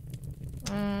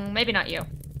 Maybe not you.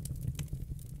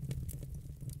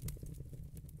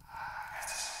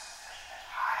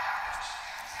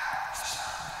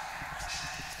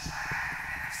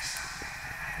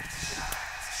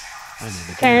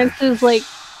 Terrence is like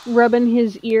rubbing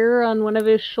his ear on one of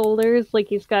his shoulders like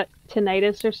he's got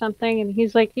tinnitus or something, and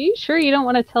he's like, are you sure you don't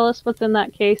want to tell us what's in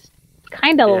that case? It's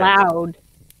kind of Yeah. loud.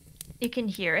 You can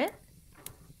hear it?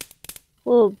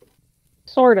 Well,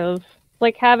 sort of. It's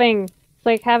like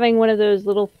having one of those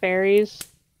little fairies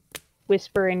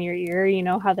whisper in your ear. You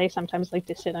know how they sometimes like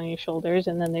to sit on your shoulders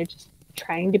and then they're just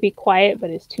trying to be quiet, but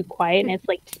it's too quiet, and it's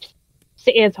like,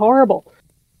 it's horrible.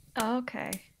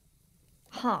 Okay.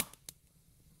 Huh.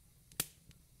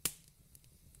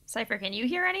 Cipher, can you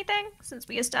hear anything? Since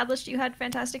we established you had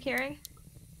fantastic hearing?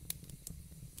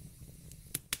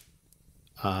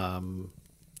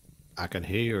 I can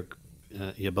hear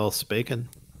you're both speaking.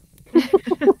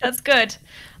 That's good.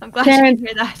 I'm glad Terrence- you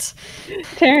can hear that.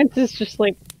 Terrence is just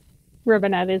like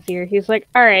rubbing at his ear. He's like,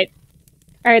 all right,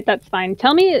 that's fine.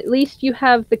 Tell me at least you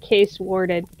have the case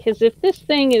warded, because if this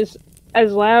thing is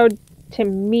as loud to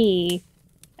me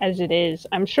as it is,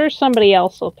 I'm sure somebody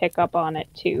else will pick up on it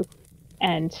too.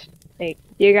 And like,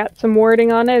 you got some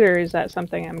warding on it, or is that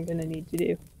something I'm gonna need to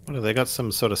do? What have they got?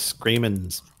 Some sort of screaming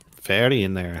fairy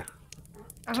in there,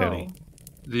 Teddy.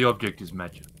 The object is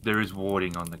magic. There is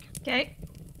warding on the... Okay.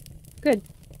 Good.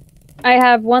 I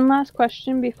have one last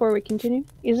question before we continue.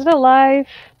 Is it alive?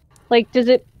 Like, does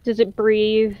it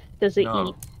breathe? Does it No.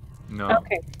 eat? No.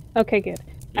 Okay, good.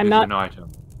 It is an item.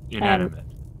 Inanimate.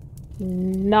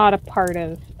 Not a part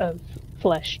of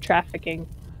flesh trafficking.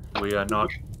 We are not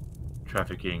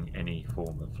trafficking any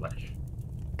form of flesh.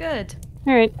 Good.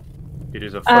 All right. It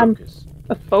is a focus,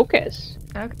 A focus.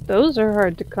 Okay. Those are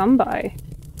hard to come by.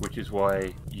 which is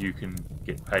why you can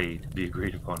get paid the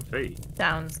agreed upon fee.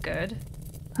 Sounds good.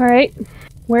 All right.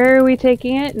 Where are we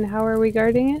taking it, and how are we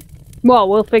guarding it? Well,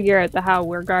 we'll figure out the how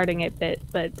we're guarding it bit,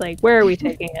 but like, where are we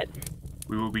taking it?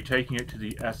 We will be taking it to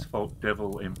the Asphalt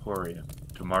Devil Emporium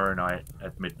tomorrow night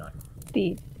at midnight.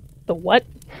 The what?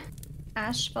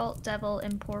 Asphalt Devil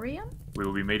Emporium? We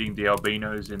will be meeting the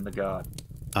albinos in the garden.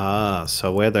 Ah,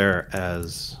 so we're there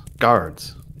as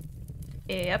guards.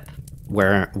 Yep.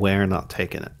 We're not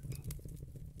taking it.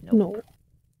 Nope. No.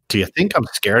 Do you think I'm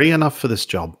scary enough for this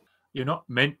job? You're not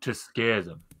meant to scare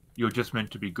them. You're just meant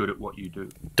to be good at what you do.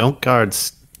 Don't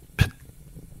guards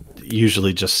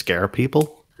usually just scare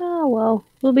people? Oh well,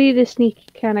 we'll be the sneaky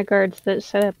kind of guards that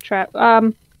set up trap.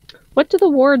 What do the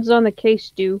wards on the case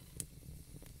do?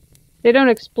 They don't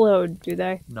explode, do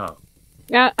they? No.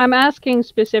 Yeah, I'm asking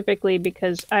specifically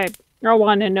because I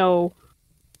want to know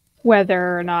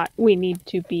whether or not we need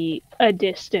to be a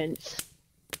distance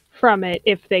from it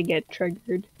if they get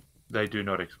triggered. They do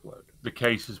not explode. The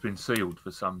case has been sealed for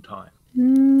some time.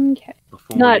 Okay.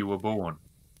 Before you were born.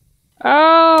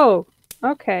 Oh!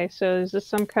 Okay, so is this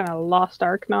some kind of Lost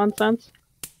Ark nonsense?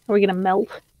 Are we gonna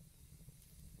melt?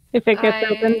 If it gets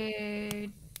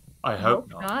open? I hope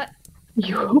not.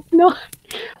 You hope not?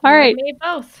 Alright. Maybe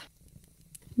both.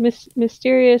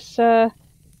 Mysterious,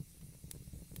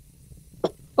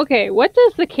 Okay, what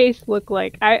does the case look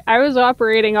like? I was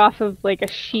operating off of like a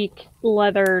chic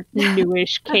leather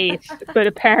newish case, but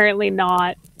apparently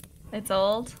not. It's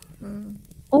old. Mm.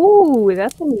 Oh,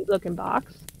 that's a neat looking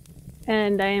box.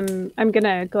 And I'm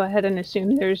gonna go ahead and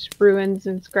assume there's ruins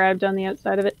inscribed on the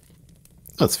outside of it.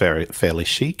 That's fairly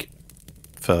chic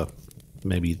for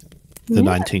maybe the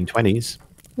 1920s.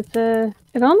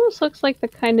 It almost looks like the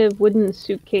kind of wooden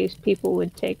suitcase people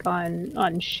would take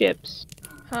on ships.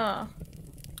 Huh.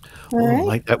 Alright.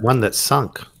 Like that one that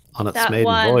sunk on its That maiden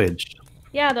one. voyage.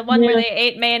 Yeah, the one Yeah. where they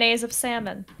ate mayonnaise of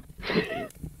salmon.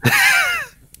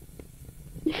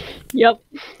 Yep.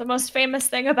 The most famous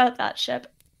thing about that ship.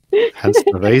 Hence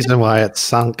the reason why it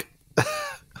sunk. was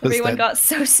Everyone that got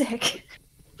so sick.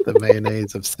 the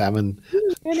mayonnaise of salmon.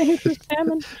 Mayonnaise of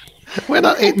salmon. We're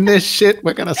not eating this shit.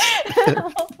 We're gonna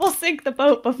We'll sink the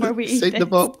boat before we eat sink it. the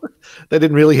boat. They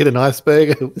didn't really hit an iceberg.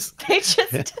 It was They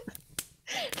just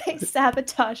they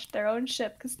sabotaged their own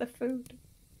ship because the food.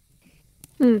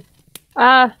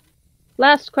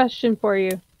 Last question for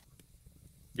you.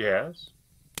 Yes.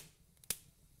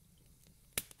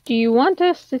 Do you want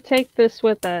us to take this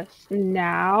with us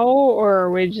now, or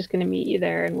are we just going to meet you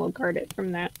there and we'll guard it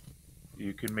from that?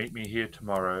 You can meet me here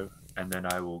tomorrow, and then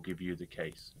I will give you the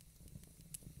case.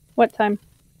 What time?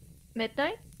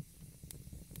 Midnight?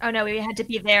 Oh no, we had to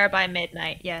be there by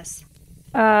midnight, yes.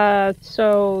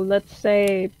 So let's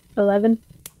say 11.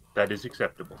 That is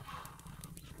acceptable.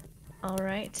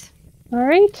 Alright.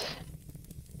 Alright.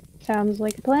 Sounds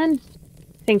like a plan.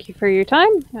 Thank you for your time,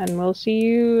 and we'll see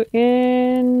you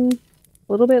in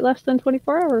a little bit less than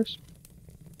 24 hours.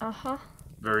 Uh-huh.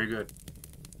 Very good.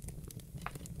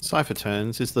 Cipher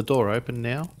turns. Is the door open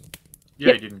now? Yeah,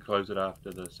 Yep. you didn't close it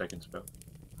after the second spell.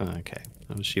 Okay.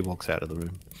 She walks out of the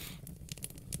room.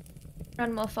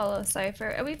 Wren will follow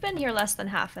Cipher. We've been here less than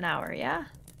half an hour, yeah?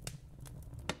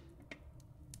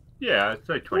 Yeah, I'd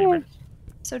say 20 Yeah. minutes.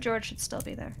 So George should still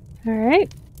be there.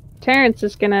 Alright. Terrence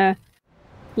is gonna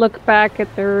look back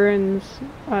at the runes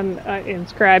on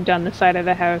inscribed on the side of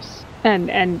the house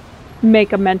and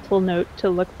make a mental note to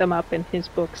look them up in his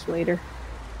books later.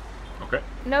 Okay.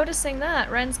 Noticing that,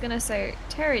 Wren's gonna say,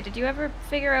 Terry, did you ever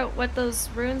figure out what those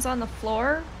runes on the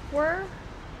floor were?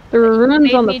 The runes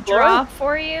Made on the me floor? draw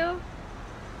for you?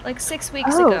 Like 6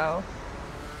 weeks Oh. ago.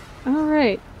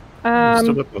 Alright. You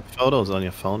still got the photos on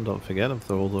your phone. Don't forget of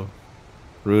all the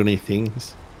ruiny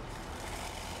things.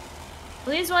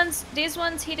 Well, these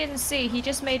ones he didn't see. He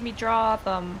just made me draw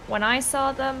them. When I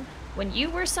saw them, when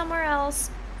you were somewhere else,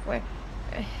 where,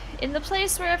 in the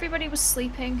place where everybody was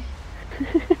sleeping.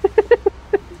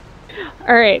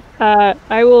 Alright,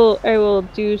 I will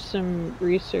do some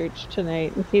research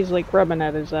tonight. And he's like rubbing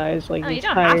at his eyes like Oh, he's you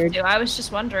don't tired. have to. I was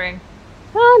just wondering.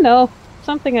 Oh no.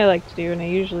 Something I like to do, and I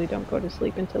usually don't go to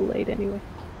sleep until late anyway.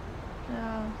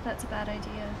 No, that's a bad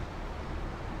idea.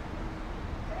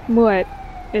 What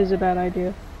is a bad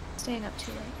idea? Staying up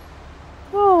too late.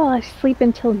 Oh, I sleep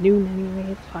until noon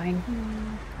anyway, it's fine.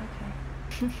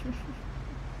 Okay.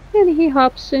 And he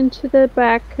hops into the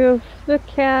back of the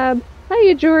cab.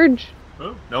 Hiya, George.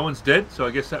 Oh, no one's dead, so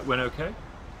I guess that went okay.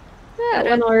 Yeah, it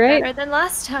went alright. Better than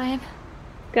last time.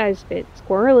 Guy's a bit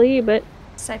squirrely, but...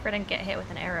 Cipher didn't get hit with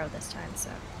an arrow this time, so...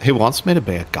 He wants me to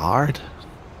be a guard.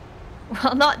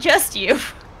 Well, not just you.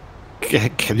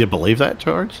 Can you believe that,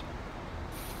 George?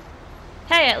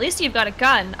 Hey, at least you've got a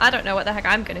gun. I don't know what the heck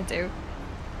I'm gonna do.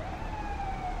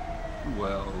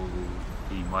 Well,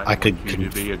 he might I want could you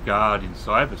to be a guard in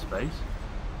cyberspace.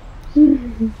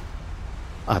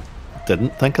 I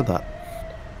didn't think of that.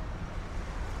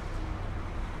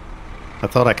 I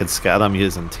thought I could scout them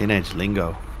using teenage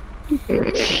lingo.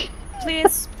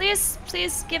 Please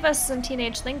give us some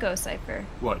teenage lingo, Cipher.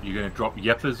 What, you're going to drop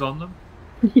yeppers on them?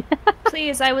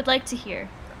 Please, I would like to hear.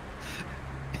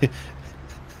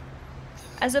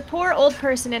 As a poor old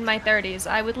person in my 30s,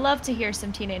 I would love to hear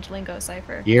some teenage lingo,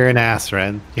 Cipher. You're an ass,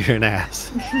 Wren. You're an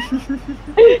ass.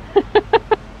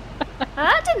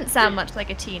 That didn't sound much like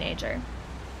a teenager.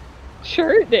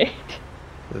 Sure it did.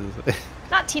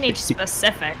 Not teenage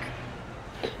specific.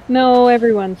 No,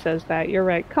 everyone says that. You're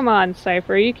right. Come on,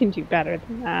 Cipher. You can do better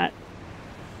than that.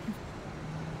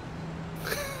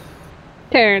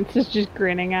 Terrence is just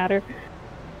grinning at her.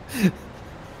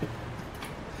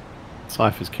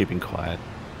 Cipher's keeping quiet.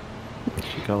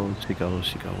 She goes, she goes,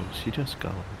 she goes. She just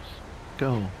goes.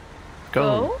 Go.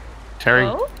 Go. Go? Terry.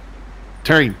 Go?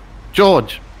 Terry.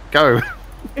 George. Go.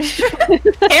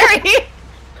 Harry!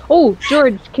 Oh,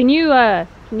 George, can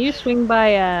you swing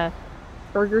by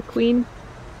Burger Queen?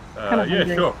 Kinda Yeah,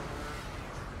 hungry. sure.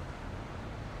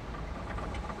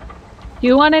 Do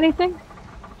you want anything?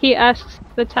 He asks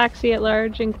the taxi at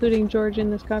large, including George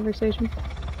in this conversation.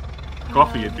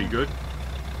 Coffee would be good.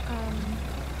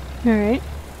 Alright.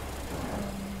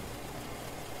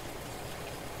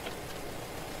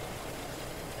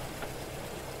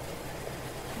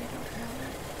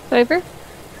 Cipher?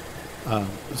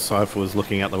 Cipher was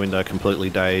looking out the window completely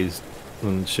dazed,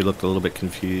 and she looked a little bit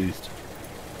confused.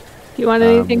 Do you want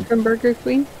anything from Burger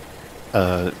Queen?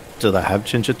 Do they have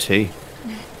ginger tea?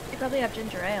 They probably have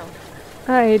ginger ale.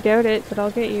 I doubt it, but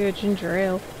I'll get you a ginger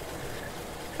ale.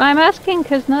 I'm asking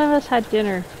because none of us had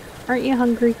dinner. Aren't you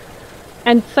hungry?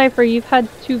 And Cipher, you've had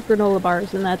 2 granola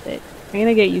bars and that's it. I'm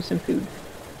gonna get you some food.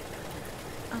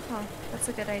 Uh-huh. That's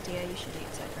a good idea. You should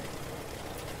eat, Cipher.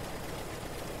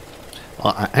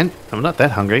 Well, I'm not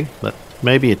that hungry, but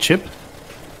maybe a chip?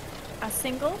 A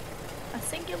singular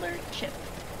chip.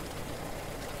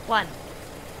 1.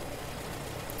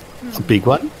 A big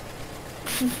one?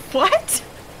 What?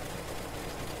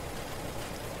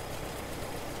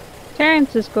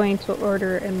 Terrence is going to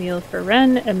order a meal for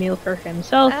Wren, a meal for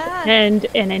himself, and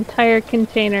an entire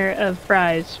container of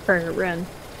fries for Wren.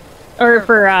 Or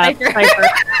for Cipher.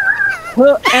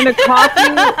 And a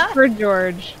coffee for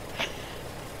George.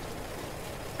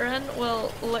 Wren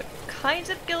will look kind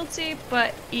of guilty,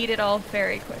 but eat it all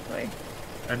very quickly.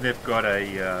 And they've got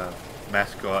a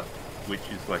mascot, which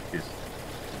is like this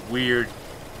weird,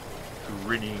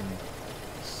 grinning,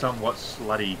 somewhat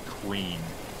slutty queen,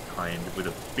 kind, with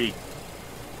a big,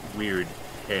 weird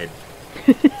head.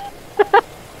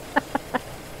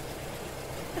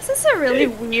 This is a really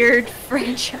weird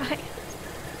franchise.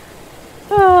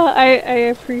 Oh, I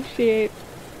appreciate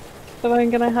that I'm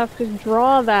gonna have to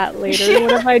draw that later.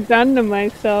 What have I done to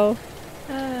myself?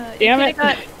 Damn it.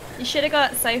 You should have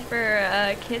got Cipher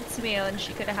a kid's meal and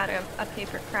she could have had a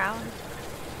paper crown.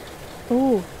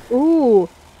 Ooh,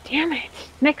 damn it.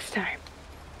 Next time.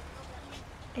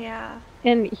 Yeah.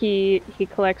 And he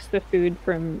collects the food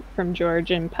from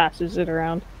George and passes it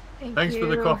around. Thanks for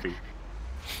the coffee.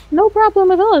 No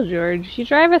problem at all, George. You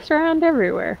drive us around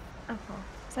everywhere. Uh-huh.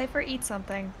 Cipher, eat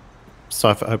something.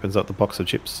 Cipher opens up the box of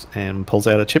chips and pulls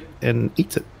out a chip and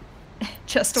eats it,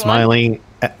 Just one? smiling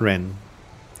at Wren,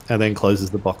 and then closes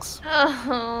the box.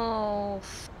 Oh.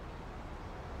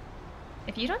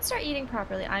 If you don't start eating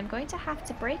properly, I'm going to have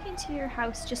to break into your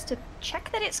house just to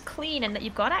check that it's clean and that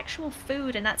you've got actual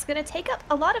food, and that's going to take up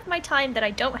a lot of my time that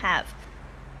I don't have.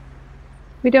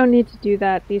 We don't need to do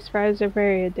that. These fries are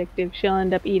very addictive. She'll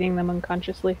end up eating them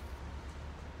unconsciously.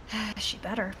 She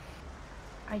better.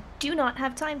 I do not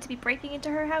have time to be breaking into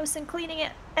her house and cleaning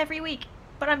it every week,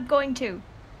 but I'm going to.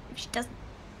 If she doesn't...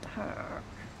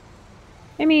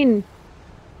 I mean,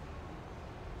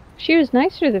 she was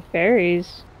nice to the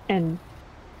fairies, and,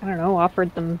 I don't know,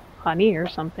 offered them honey or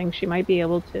something. She might be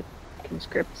able to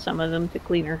conscript some of them to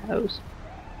clean her house.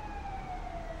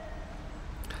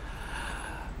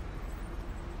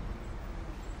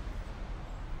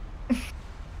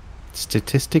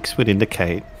 Statistics would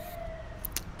indicate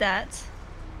That...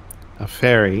 a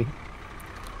fairy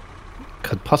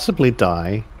could possibly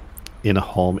die in a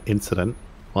home incident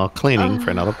while cleaning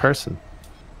for another person.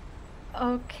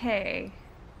 Okay.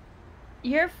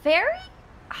 You're very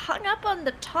hung up on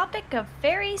the topic of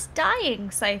fairies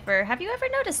dying, Cipher. Have you ever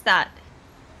noticed that?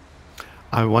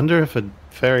 I wonder if a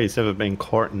fairy's ever been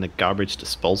caught in a garbage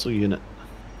disposal unit.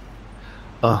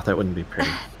 Oh, that wouldn't be pretty.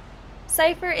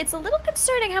 Cipher, it's a little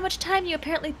concerning how much time you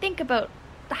apparently think about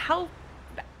how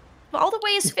all the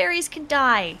ways fairies can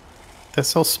die. They're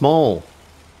so small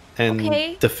and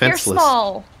Okay, defenseless. you're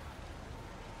small.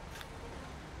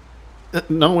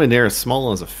 Nowhere near as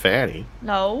small as a fairy.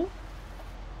 No.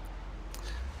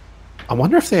 I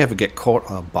wonder if they ever get caught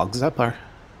on a bug zapper.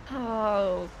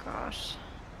 Oh, gosh.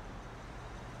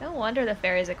 No wonder the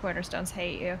fairies at Cornerstones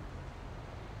hate you.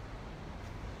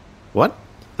 What?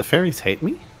 The fairies hate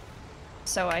me?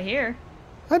 So I hear.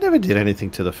 I never did anything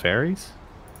to the fairies.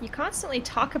 You constantly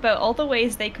talk about all the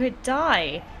ways they could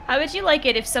die. How would you like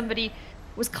it if somebody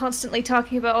was constantly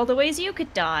talking about all the ways you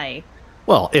could die?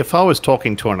 Well, if I was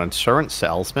talking to an insurance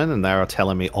salesman and they were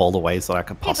telling me all the ways that I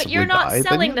could Yeah, possibly but you're not die, then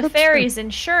selling yeah, the that's fairies'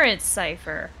 insurance,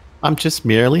 Cipher. I'm just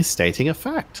merely stating a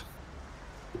fact.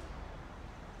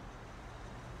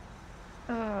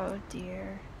 Oh,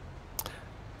 dear.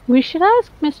 We should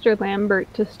ask Mr.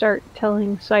 Lambert to start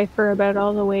telling Cipher about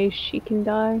all the ways she can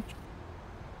die.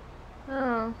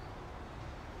 Oh.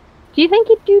 Do you think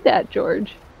he'd do that,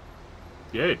 George?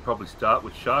 Yeah, it'd probably start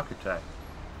with shark attack.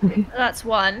 That's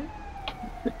one.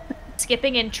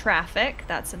 Skipping in traffic,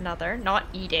 that's another. Not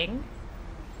eating.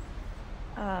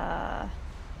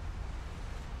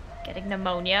 Getting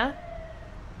pneumonia.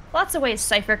 Lots of ways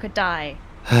Cipher could die.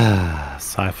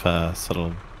 Cipher sort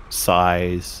of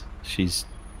sighs. She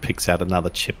picks out another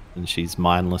chip and she's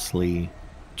mindlessly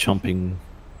chomping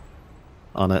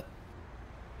on it.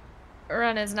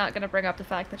 Wren is not going to bring up the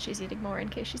fact that she's eating more in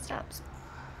case she stops.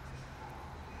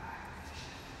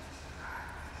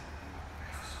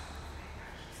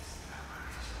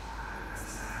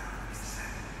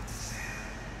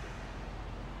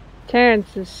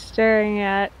 Terrence is staring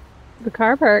at the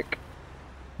car park,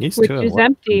 Used which to is work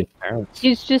empty. with my parents.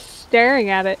 He's just staring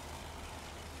at it.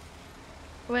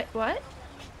 Wait, what?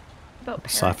 About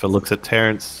parents? Cipher looks at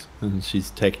Terrence and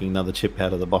she's taking another chip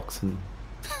out of the box and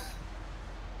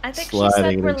I think she sliding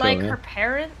said it we're into like her. her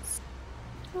parents.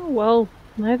 Oh, well,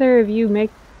 neither of you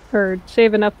make or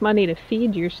save enough money to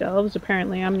feed yourselves.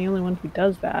 Apparently, I'm the only one who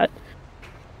does that.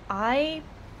 I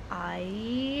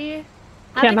have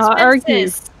Cannot argue.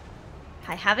 expenses.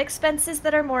 I have expenses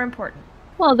that are more important.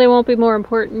 Well, they won't be more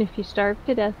important if you starve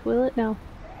to death, will it? No.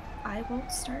 I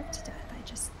won't starve to death. I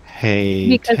just... Hey,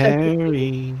 Because of-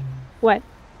 Terry. What?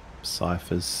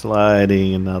 Cipher's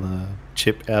sliding another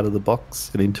chip out of the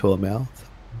box and into her mouth.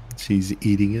 She's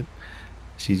eating it.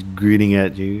 She's grinning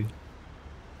at you.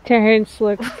 Terrence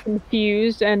looks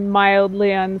confused and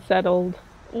mildly unsettled.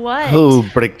 What? Who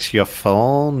bricked your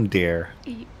phone, dear?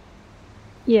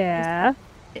 Yeah.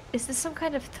 Is this some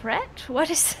kind of threat? What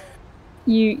is...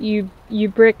 You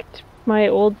bricked my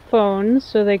old phone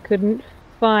so they couldn't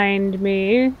find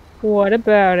me. What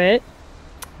about it?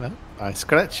 Well, I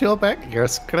scratch your back, you're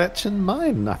scratching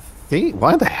mine. I think.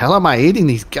 Why the hell am I eating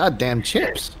these goddamn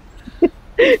chips?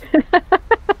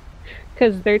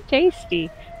 Because they're tasty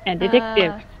and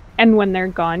addictive. And when they're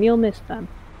gone, you'll miss them.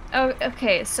 Oh,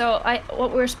 okay. So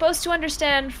what we're supposed to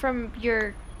understand from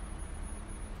your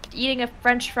eating a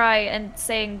French fry and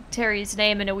saying Terry's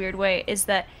name in a weird way is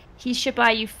that he should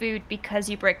buy you food because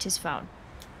you bricked his phone.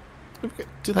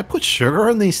 Did I put sugar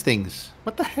in these things?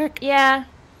 What the heck? Yeah,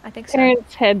 I think so.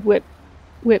 Terrence's head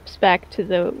whips back to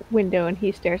the window and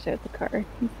he stares out the car.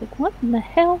 He's like, what in the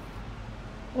hell?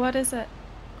 What is it?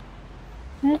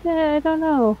 I don't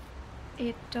know.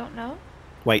 You don't know?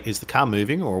 Wait, is the car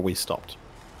moving or are we stopped?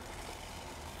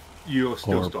 You're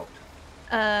still Or-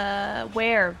 stopped.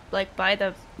 Where? Like by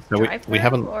the No, we drive-thru,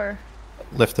 haven't or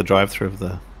left the drive-through of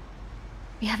the...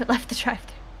 we haven't left the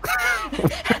drive-thru.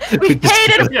 we We just-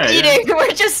 paid him Yeah, eating.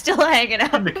 We're just still hanging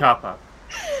out. In the car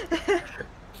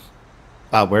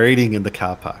park. we're eating in the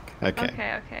car park.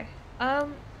 Okay. Okay.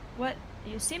 What?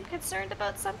 You seem concerned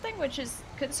about something, which is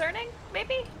concerning,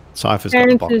 maybe? Cipher's got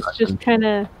the Terrence box is open. just kind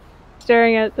of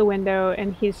staring out the window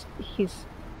and he's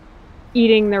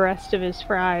eating the rest of his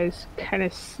fries kind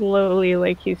of slowly,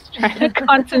 like he's trying to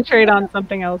concentrate on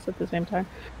something else at the same time.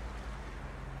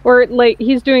 Or like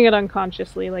he's doing it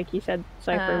unconsciously, like he said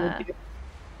Cipher would do.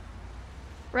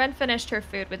 Wren finished her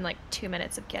food within like 2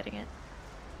 minutes of getting it.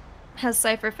 Has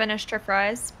Cipher finished her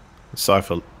fries?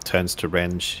 Cipher turns to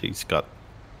Wren. She's got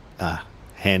a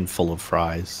handful of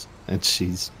fries, and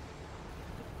she's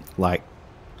like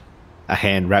a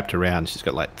hand wrapped around. She's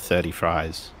got like 30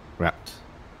 fries wrapped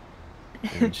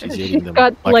and she's eating them.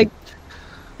 got like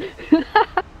Are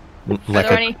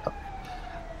there any?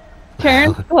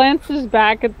 Terrence glances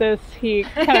back at this. He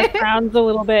kind of frowns a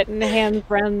little bit and hands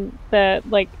Wren the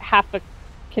half a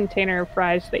container of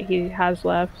fries that he has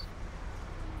left,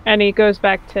 and he goes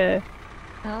back to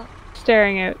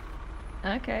staring out.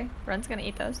 Okay, Wren's gonna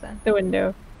eat those then. The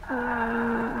window.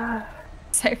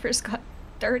 Cipher's got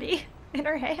dirty in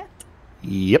her hand.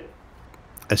 Yep.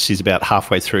 As she's about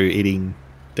halfway through eating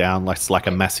down like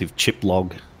a massive chip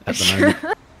log at the moment.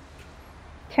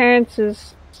 Terrence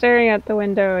is staring out the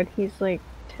window and he's like,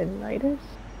 tinnitus?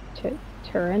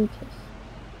 Terrentius?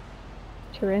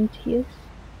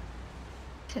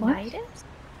 Tinnitus?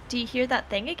 Do you hear that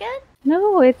thing again?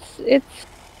 No, it's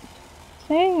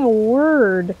saying a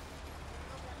word.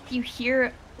 You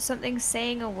hear something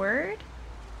saying a word?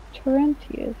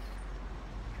 Terrentius.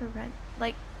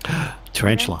 Like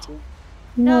Tarantula.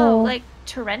 No, like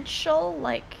torrential,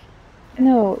 like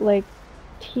no, like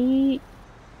T.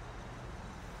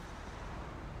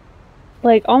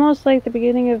 Like almost like the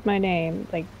beginning of my name,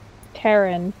 like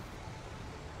Terran.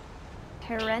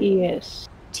 Terrentius.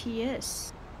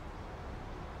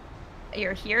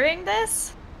 You're hearing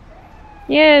this?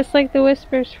 Yeah, it's like the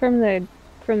whispers from the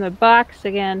box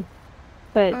again.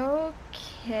 But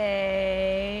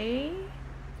okay.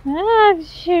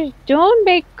 Sure, don't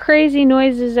make crazy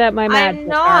noises at my magic. I'm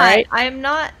not. Right? I'm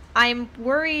not. I'm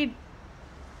worried.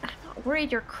 I'm not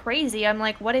worried you're crazy. I'm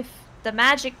like, what if the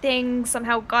magic thing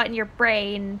somehow got in your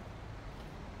brain?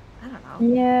 I don't know.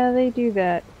 Yeah, they do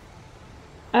that.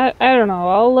 I don't know.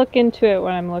 I'll look into it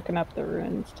when I'm looking up the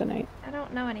ruins tonight. I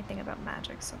don't know anything about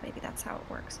magic, so maybe that's how it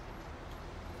works.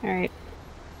 Alright.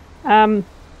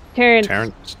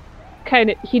 Terrence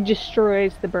he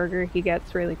destroys the burger he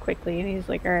gets really quickly, and he's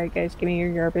like, alright guys, give me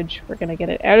your garbage. We're gonna get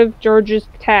it out of George's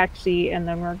taxi, and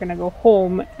then we're gonna go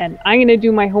home, and I'm gonna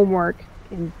do my homework,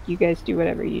 and you guys do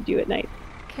whatever you do at night.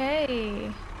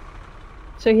 Okay.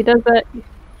 So he does that,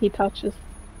 he touches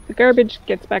the garbage,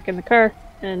 gets back in the car,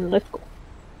 and let's go.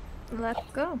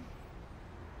 Let's go.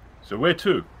 So where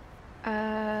to?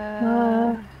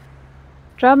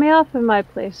 Drop me off at my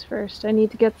place first. I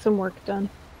need to get some work done.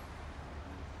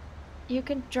 You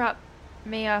can drop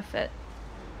me off at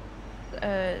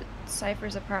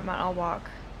Cipher's apartment. I'll walk.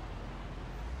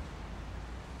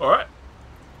 All right.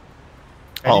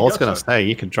 I was going to say,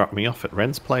 you can drop me off at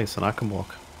Wren's place and I can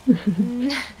walk. No.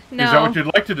 Is that what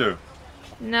you'd like to do?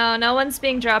 No, no one's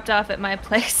being dropped off at my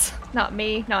place. Not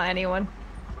me, not anyone.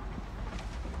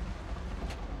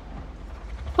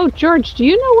 Oh, George, do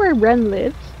you know where Wren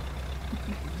lives?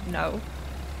 No.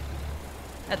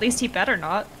 At least he better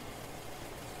not.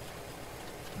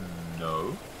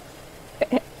 No.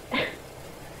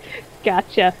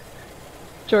 Gotcha.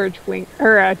 George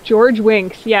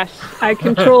winks. Yes, I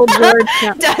control George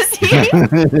now. Does he?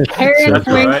 Terrence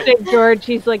winks at George.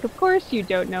 He's like, of course you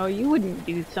don't know. You wouldn't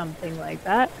do something like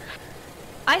that.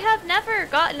 I have never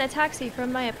gotten a taxi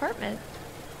from my apartment.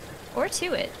 Or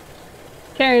to it.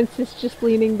 Terrence is just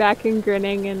leaning back and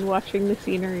grinning and watching the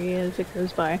scenery as it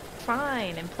goes by.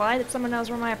 Fine. Imply that someone knows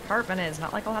where my apartment is.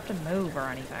 Not like I'll have to move or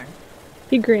anything.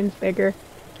 He grins bigger.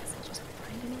 Guess I'll just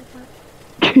find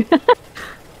an apartment.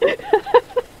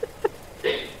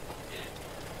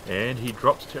 And he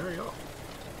drops Terry off.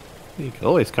 You could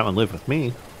always come and live with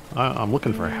me. I'm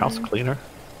looking for a house cleaner.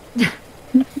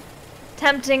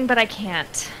 Tempting, but I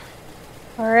can't.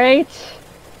 Alright.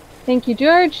 Thank you,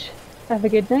 George. Have a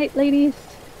good night, ladies.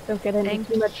 Don't get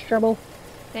into too much trouble.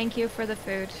 Thank you for the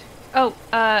food. Oh,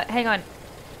 hang on.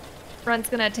 Run's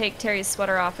gonna take Terry's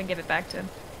sweater off and give it back to him.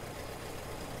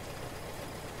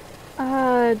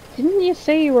 Didn't you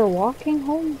say you were walking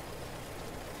home?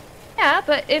 Yeah,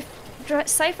 but if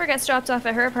Cipher gets dropped off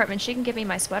at her apartment, she can give me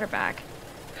my sweater back.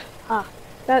 Ah,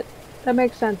 that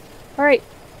makes sense. Alright,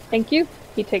 thank you.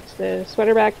 He takes the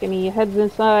sweater back and he heads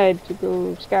inside to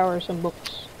go scour some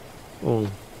books. Oh,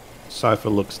 Cipher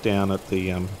looks down at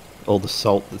the all the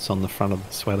salt that's on the front of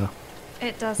the sweater.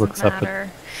 It doesn't matter.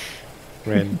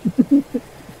 Wren.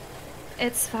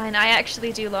 It's fine. I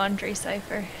actually do laundry,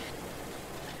 Cipher.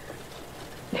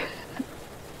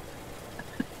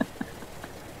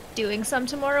 Doing some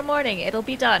tomorrow morning. It'll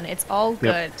be done. It's all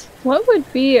good. What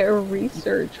would be a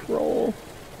research role?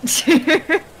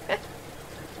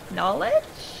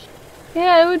 Knowledge?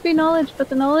 Yeah, it would be knowledge, but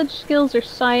the knowledge skills are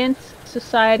science,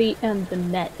 society, and the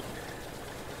net.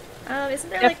 Isn't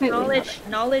there Definitely like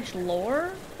knowledge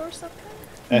lore or something?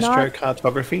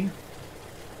 Astrocartography?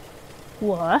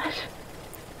 What?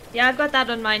 Yeah, I've got that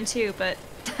on mine too, but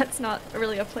that's not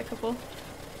really applicable.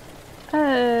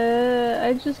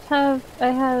 I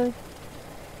have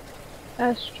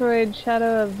Asteroid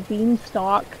Shadow of the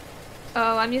Beanstalk,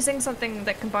 Oh, I'm using something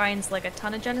that combines like a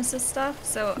ton of Genesys stuff.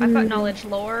 So I've got knowledge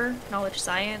lore, knowledge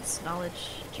science, knowledge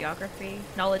geography,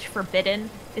 knowledge forbidden.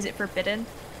 Is it forbidden?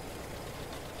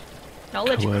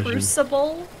 Knowledge Coercion.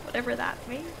 crucible, whatever that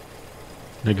means.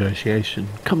 Negotiation.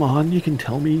 Come on, you can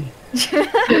tell me.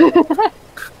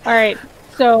 Alright,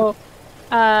 so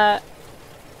alright,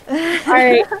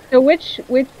 so which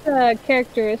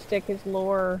characteristic is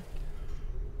lore?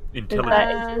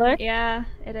 Intelligence. intellect? Yeah,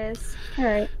 it is.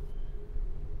 Alright.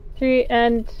 3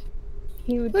 and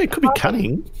he would Well, it could be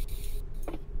cunning.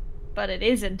 But it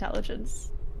is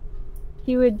intelligence.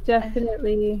 he would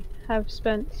definitely have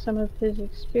spent some of his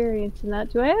experience in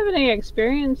that. Do I have any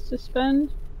experience to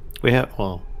spend? We have,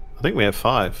 well, I think we have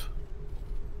 5.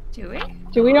 Do we?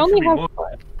 Do we There only should be have more.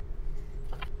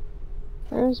 5?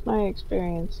 Where's my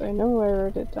experience? I know I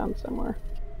wrote it down somewhere.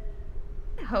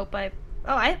 I hope I.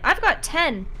 Oh, I've got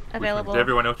 10 available.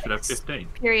 Everyone else should have 15.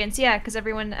 Experience, yeah, because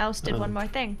everyone else did one more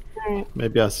thing. Alright,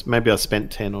 Maybe I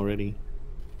spent 10 already.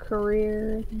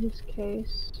 career in this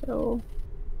case, so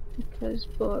because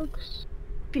books.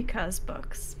 Because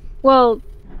books. Well,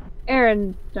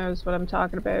 Aaron knows what I'm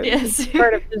talking about. Yes. It's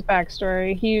part of his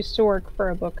backstory. He used to work for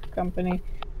a book company.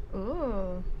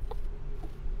 Ooh.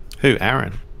 Who?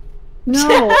 Aaron?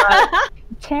 No,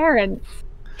 Terrence.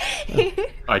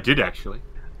 I did actually.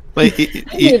 Wait, he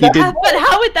did. But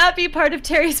how would that be part of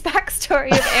Terry's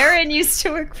backstory if Aaron used to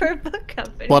work for a book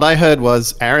company? What I heard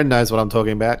was Aaron knows what I'm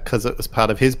talking about because it was part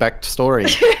of his backstory.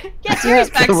 Yeah, Terry's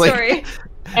Yeah, so, like, backstory.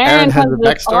 Aaron has a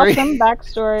this backstory? awesome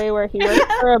backstory where he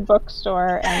worked for a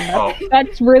bookstore, and Oh,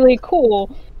 that's really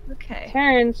cool. Okay.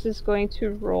 Terrence is going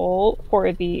to roll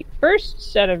for the first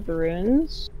set of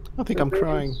runes. I think I'm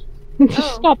crying. Oh.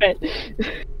 Stop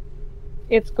it.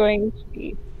 It's going to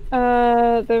be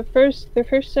the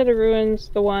first set of runes,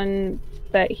 the one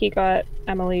that he got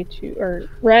Emily to or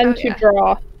Wren Oh, to yeah.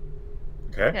 draw.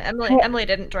 okay. Yeah, Emily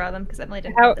didn't draw them because Emily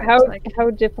didn't know what they How looked like. how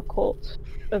difficult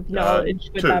of knowledge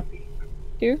would 2. that be?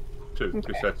 2? 2, because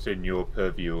Okay. that's in your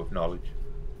purview of knowledge.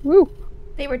 Woo!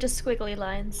 They were just squiggly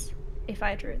lines if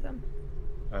I drew them.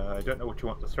 I don't know what you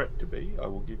want the threat to be. I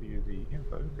will give you the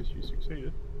info because you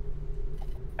succeeded.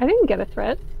 I didn't get a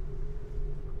threat.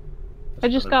 I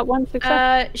just got one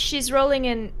success. She's rolling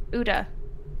in Uda.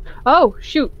 Oh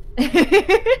shoot!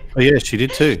 Oh yeah, she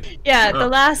did too. Yeah, Oh. the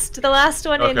last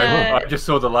one Okay, in I just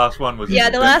saw the last one was. yeah,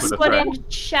 the meant last for one threat. in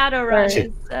Shadowrun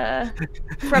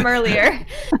is from earlier.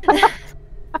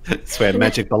 That's where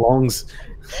magic belongs.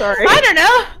 Sorry, I don't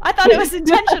know. I thought it was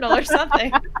intentional or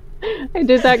something. I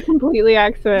did that completely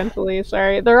accidentally.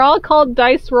 Sorry, they're all called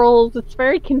dice rolls. It's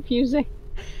very confusing.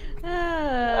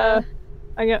 I'm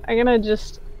gonna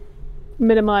just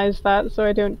minimize that so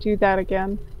I don't do that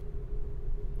again.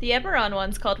 The Eberron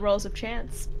one's called Rolls of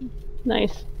Chance,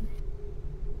 Nice.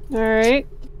 All right.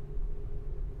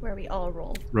 where we all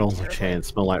roll. Rolls of terribly.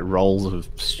 chance, more like rolls of.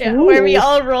 Yeah, where we Ooh.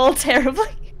 all roll terribly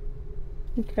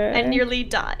Okay. and nearly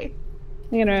die.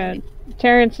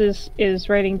 Terrence is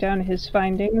writing down his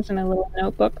findings in a little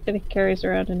notebook that he carries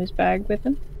around in his bag with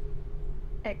him.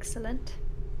 Excellent.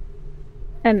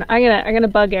 And I'm gonna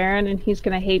bug Aaron, and he's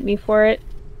gonna hate me for it.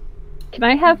 Can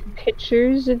I have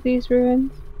pictures of these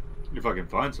ruins? If I can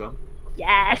find some.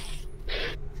 Yes.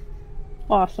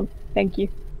 Awesome. Thank you.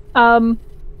 All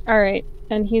right,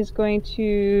 and he's going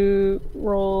to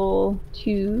roll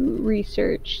to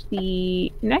research the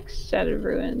next set of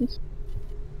ruins.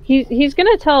 He's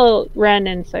gonna tell Wren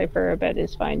and Cipher about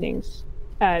his findings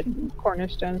at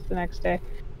Cornerstones the next day,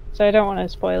 so I don't want to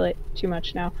spoil it too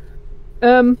much now.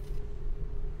 I'm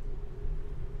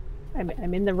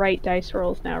in the right dice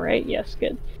rolls now, right? Yes,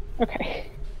 good. Okay.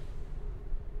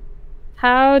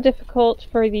 How difficult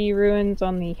for the ruins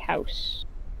on the house?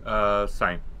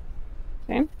 Same.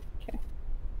 Same? Okay.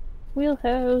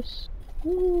 Wheelhouse.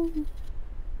 Ooh.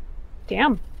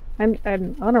 Damn. I'm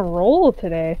on a roll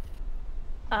today.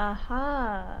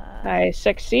 Aha. I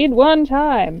succeed one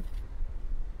time.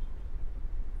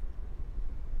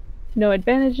 No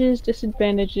advantages,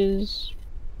 disadvantages.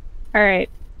 Alright.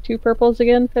 2 purples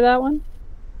again for that one?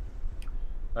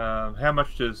 How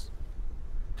much does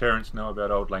Terrence know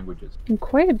about old languages?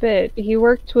 Quite a bit. He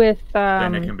worked with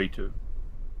Then it can be 2.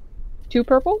 2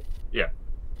 purple? Yeah.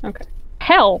 Okay.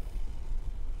 Hell!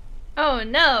 Oh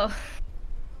no.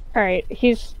 Alright,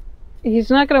 he's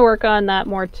not gonna work on that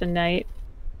more tonight.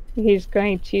 He's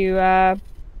going to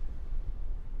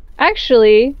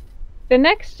actually, the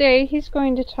next day he's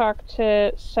going to talk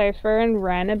to Cipher and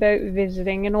Wren about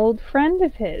visiting an old friend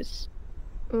of his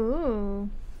Ooh.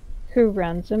 who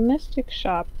runs a mystic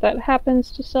shop that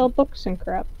happens to sell books and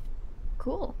crap.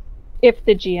 Cool. If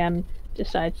the GM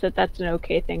decides that that's an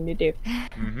okay thing to do.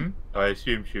 Mm-hmm. I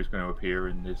assumed she was going to appear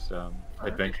in this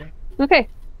adventure. Okay,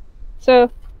 so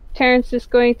Terrence is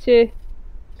going to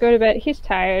go to bed. He's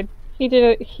tired.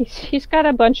 He's got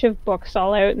a bunch of books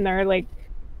all out, and they're like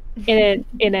in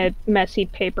a messy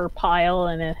paper pile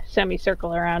in a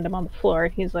semicircle around him on the floor.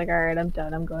 He's like, "All right, I'm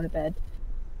done. I'm going to bed."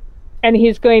 And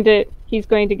he's going to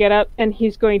get up, and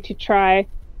he's going to try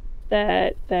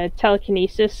the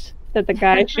telekinesis that the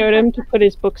guy showed him to put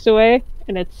his books away,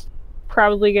 and it's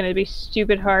probably going to be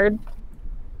stupid hard.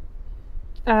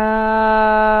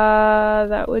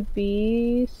 That would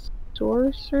be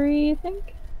sorcery, I think.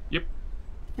 Yep.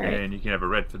 All right. And you can have a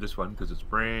red for this one because it's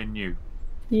brand new.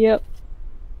 Yep.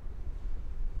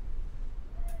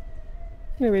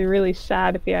 It's gonna be really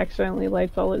sad if he accidentally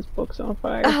lights all his books on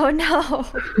fire. Oh no!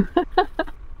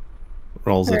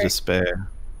 Rolls of Alright. despair.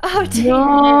 Oh dear!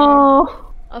 No!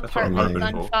 That's what I'm Apartment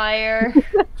hoping on for. fire.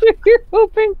 That's what you're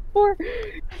hoping for.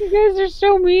 You guys are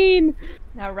so mean.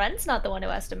 Now Wren's not the one who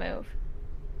has to move.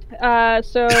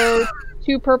 So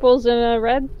 2 purples and a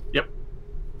red. Yep.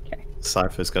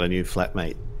 Cipher's got a new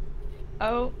flatmate.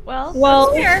 Oh well.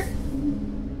 Well- That's fair.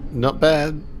 Not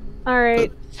bad. All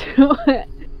right. So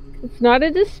it's not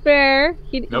a despair.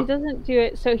 He Nope. doesn't do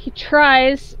it. So he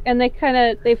tries, and they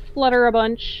flutter a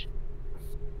bunch,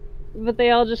 but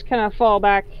they all just kind of fall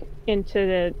back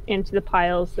into the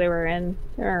piles they were in.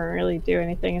 They don't really do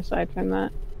anything aside from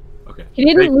that. Okay. He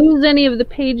didn't lose any of the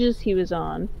pages he was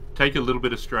on. Take a little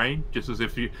bit of strain, just as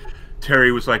if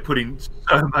Terry was like putting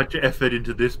so much effort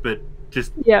into this, but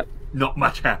just Yep. not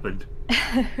much happened.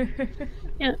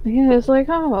 Yeah. He was like,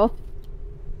 oh well,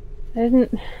 I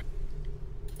didn't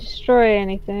destroy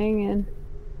anything, and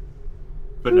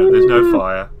But no, there's no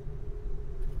fire.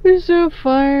 there's no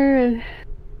fire, and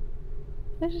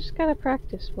I just gotta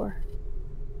practice more.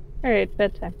 Alright,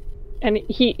 bedtime. And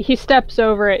he steps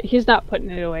over it. He's not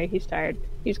putting it away. He's tired.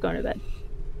 He's going to bed.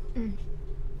 Mm.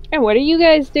 And what are you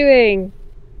guys doing?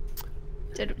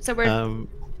 So we're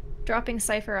dropping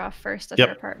Cipher off first at her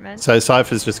Yep. apartment. So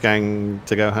Cipher's just going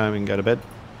to go home and go to bed.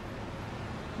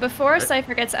 Before Right.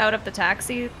 Cipher gets out of the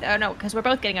taxi, oh no, because we're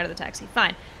both getting out of the taxi.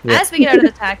 Fine. Yeah. As we get out of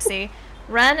the taxi,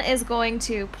 Wren is going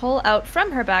to pull out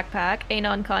from her backpack a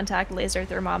non-contact laser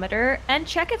thermometer and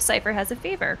check if Cipher has a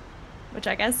fever, which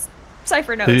I guess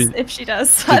Cipher knows Who- if she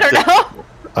does. I don't know.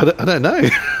 I don't know.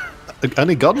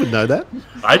 Only God would know that.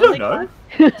 I don't know.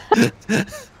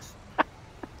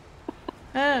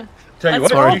 Tell you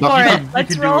Let's what, roll you for can, it. you Let's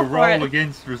can do roll a for roll it.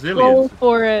 against Roll resilience.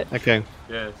 for it. Okay.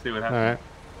 Yeah, see what All happens.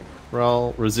 right.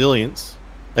 Roll resilience.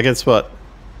 Against what?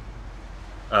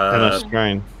 And a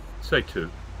strain. Say 2.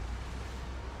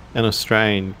 And a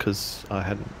strain, because I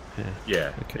hadn't. Yeah.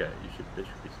 Yeah, Okay. yeah, there should be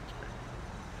some strain.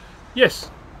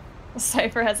 Yes.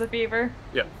 Cipher has a fever.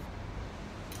 Yep.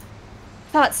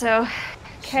 Thought so.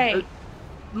 Okay.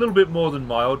 A little bit more than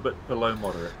mild, but below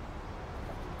moderate.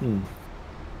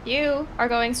 You are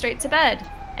going straight to bed,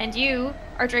 and you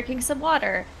are drinking some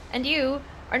water, and you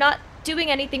are not doing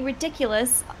anything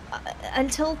ridiculous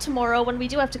until tomorrow when we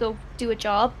do have to go do a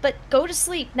job, but go to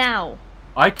sleep now.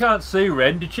 I can't see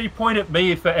Wren. Did she point at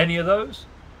me for any of those?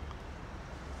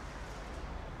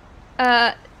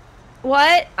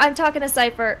 What? I'm talking to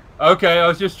Cipher. Okay, I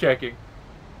was just checking.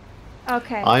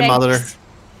 Okay. Hi, thanks. mother.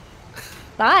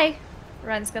 Bye.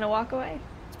 Wren's gonna walk away.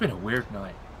 It's been a weird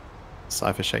night.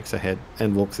 Cipher shakes her head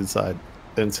and walks inside,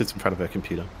 then sits in front of her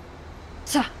computer.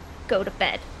 Go to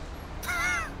bed.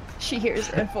 She hears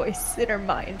a voice in her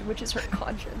mind, which is her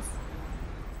conscience.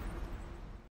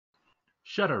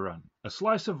 Shadowrun, a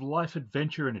slice of life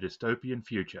adventure in a dystopian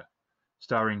future,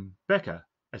 starring Becca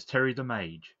as Terry the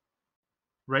Mage,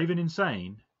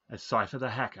 Raveninsane as Cipher the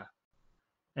Hacker,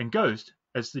 and Ghost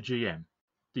as the GM.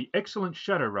 The excellent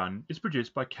Shadowrun is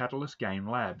produced by Catalyst Game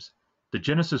Labs. The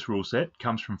Genesys rule set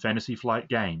comes from Fantasy Flight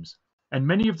Games, and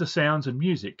many of the sounds and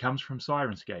music comes from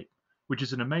Sirenscape, which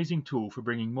is an amazing tool for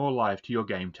bringing more life to your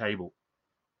game table.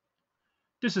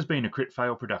 This has been a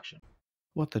Kritfayle production.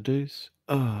 What the deuce?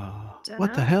 Oh,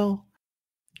 what the Dunno. hell?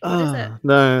 What is it?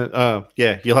 No. Oh,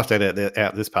 yeah. You'll have to edit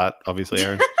out this part, obviously,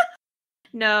 Aaron.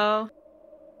 No.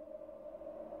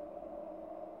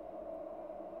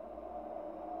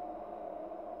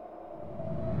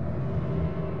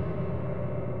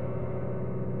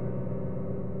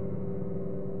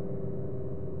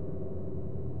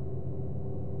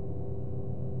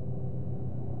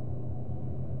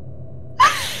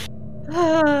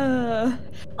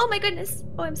 Oh my goodness.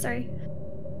 Oh, I'm sorry.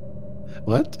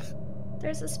 What?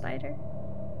 There's a spider.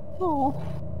 Oh.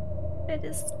 It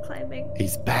is climbing.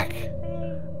 He's back.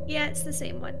 Yeah, it's the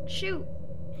same one. Shoot.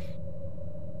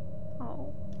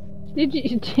 Oh.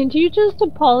 Did you just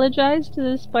apologize to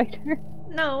the spider?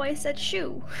 No, I said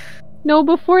shoo. No,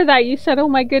 before that you said, "Oh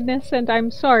my goodness," and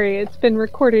 "I'm sorry. It's been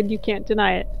recorded. You can't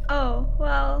deny it." Oh,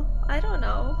 well, I don't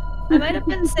know. I might have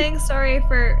been saying sorry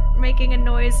for making a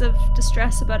noise of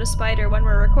distress about a spider when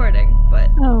we're recording, but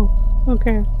Oh,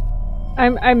 okay.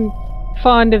 I'm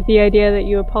fond of the idea that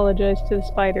you apologized to the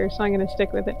spider, so I'm gonna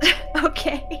stick with it.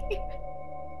 okay.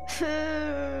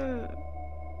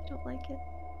 Don't like it.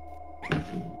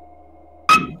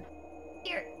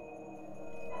 Here.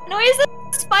 Noise of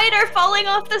a spider falling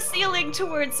off the ceiling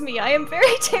towards me. I am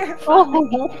very terrified. Oh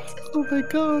my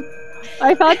god.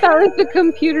 I thought that was the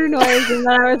computer noise, and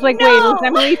then I was like, wait, is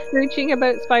Emily screeching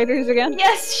about spiders again?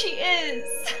 Yes, she is.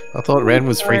 I thought Wren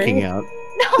was Sorry. freaking out.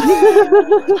 No,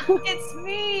 it's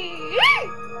me.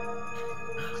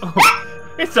 Oh,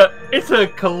 it's a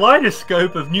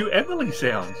kaleidoscope of new Emily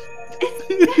sounds.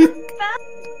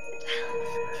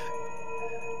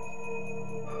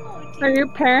 Are your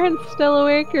parents still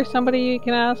awake, or somebody you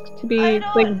can ask to be I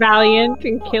don't like valiant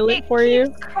and know. kill it for you?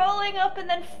 Keeps crawling up and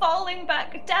then falling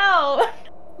back down.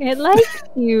 It likes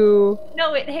you.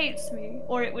 No, it hates me,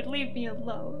 or it would leave me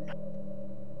alone.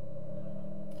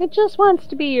 It just wants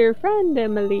to be your friend,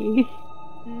 Emily.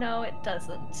 No, it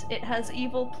doesn't. It has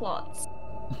evil plots.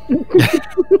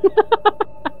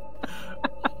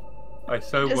 I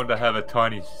so want to have a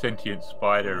tiny sentient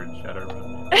spider in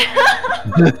Shadowrun.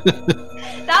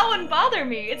 That wouldn't bother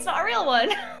me. It's not a real one.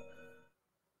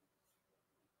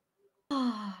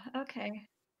 Oh, okay.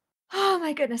 Oh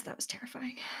my goodness, that was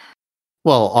terrifying.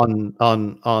 Well,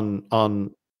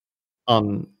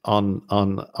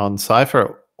 on Cipher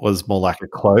it was more like a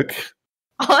cloak.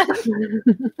 On?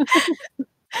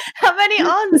 How many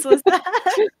ons was that?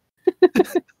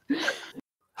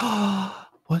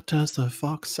 What does the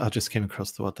fox? I just came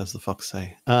across the what does the fox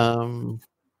say? Stop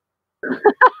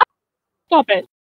it.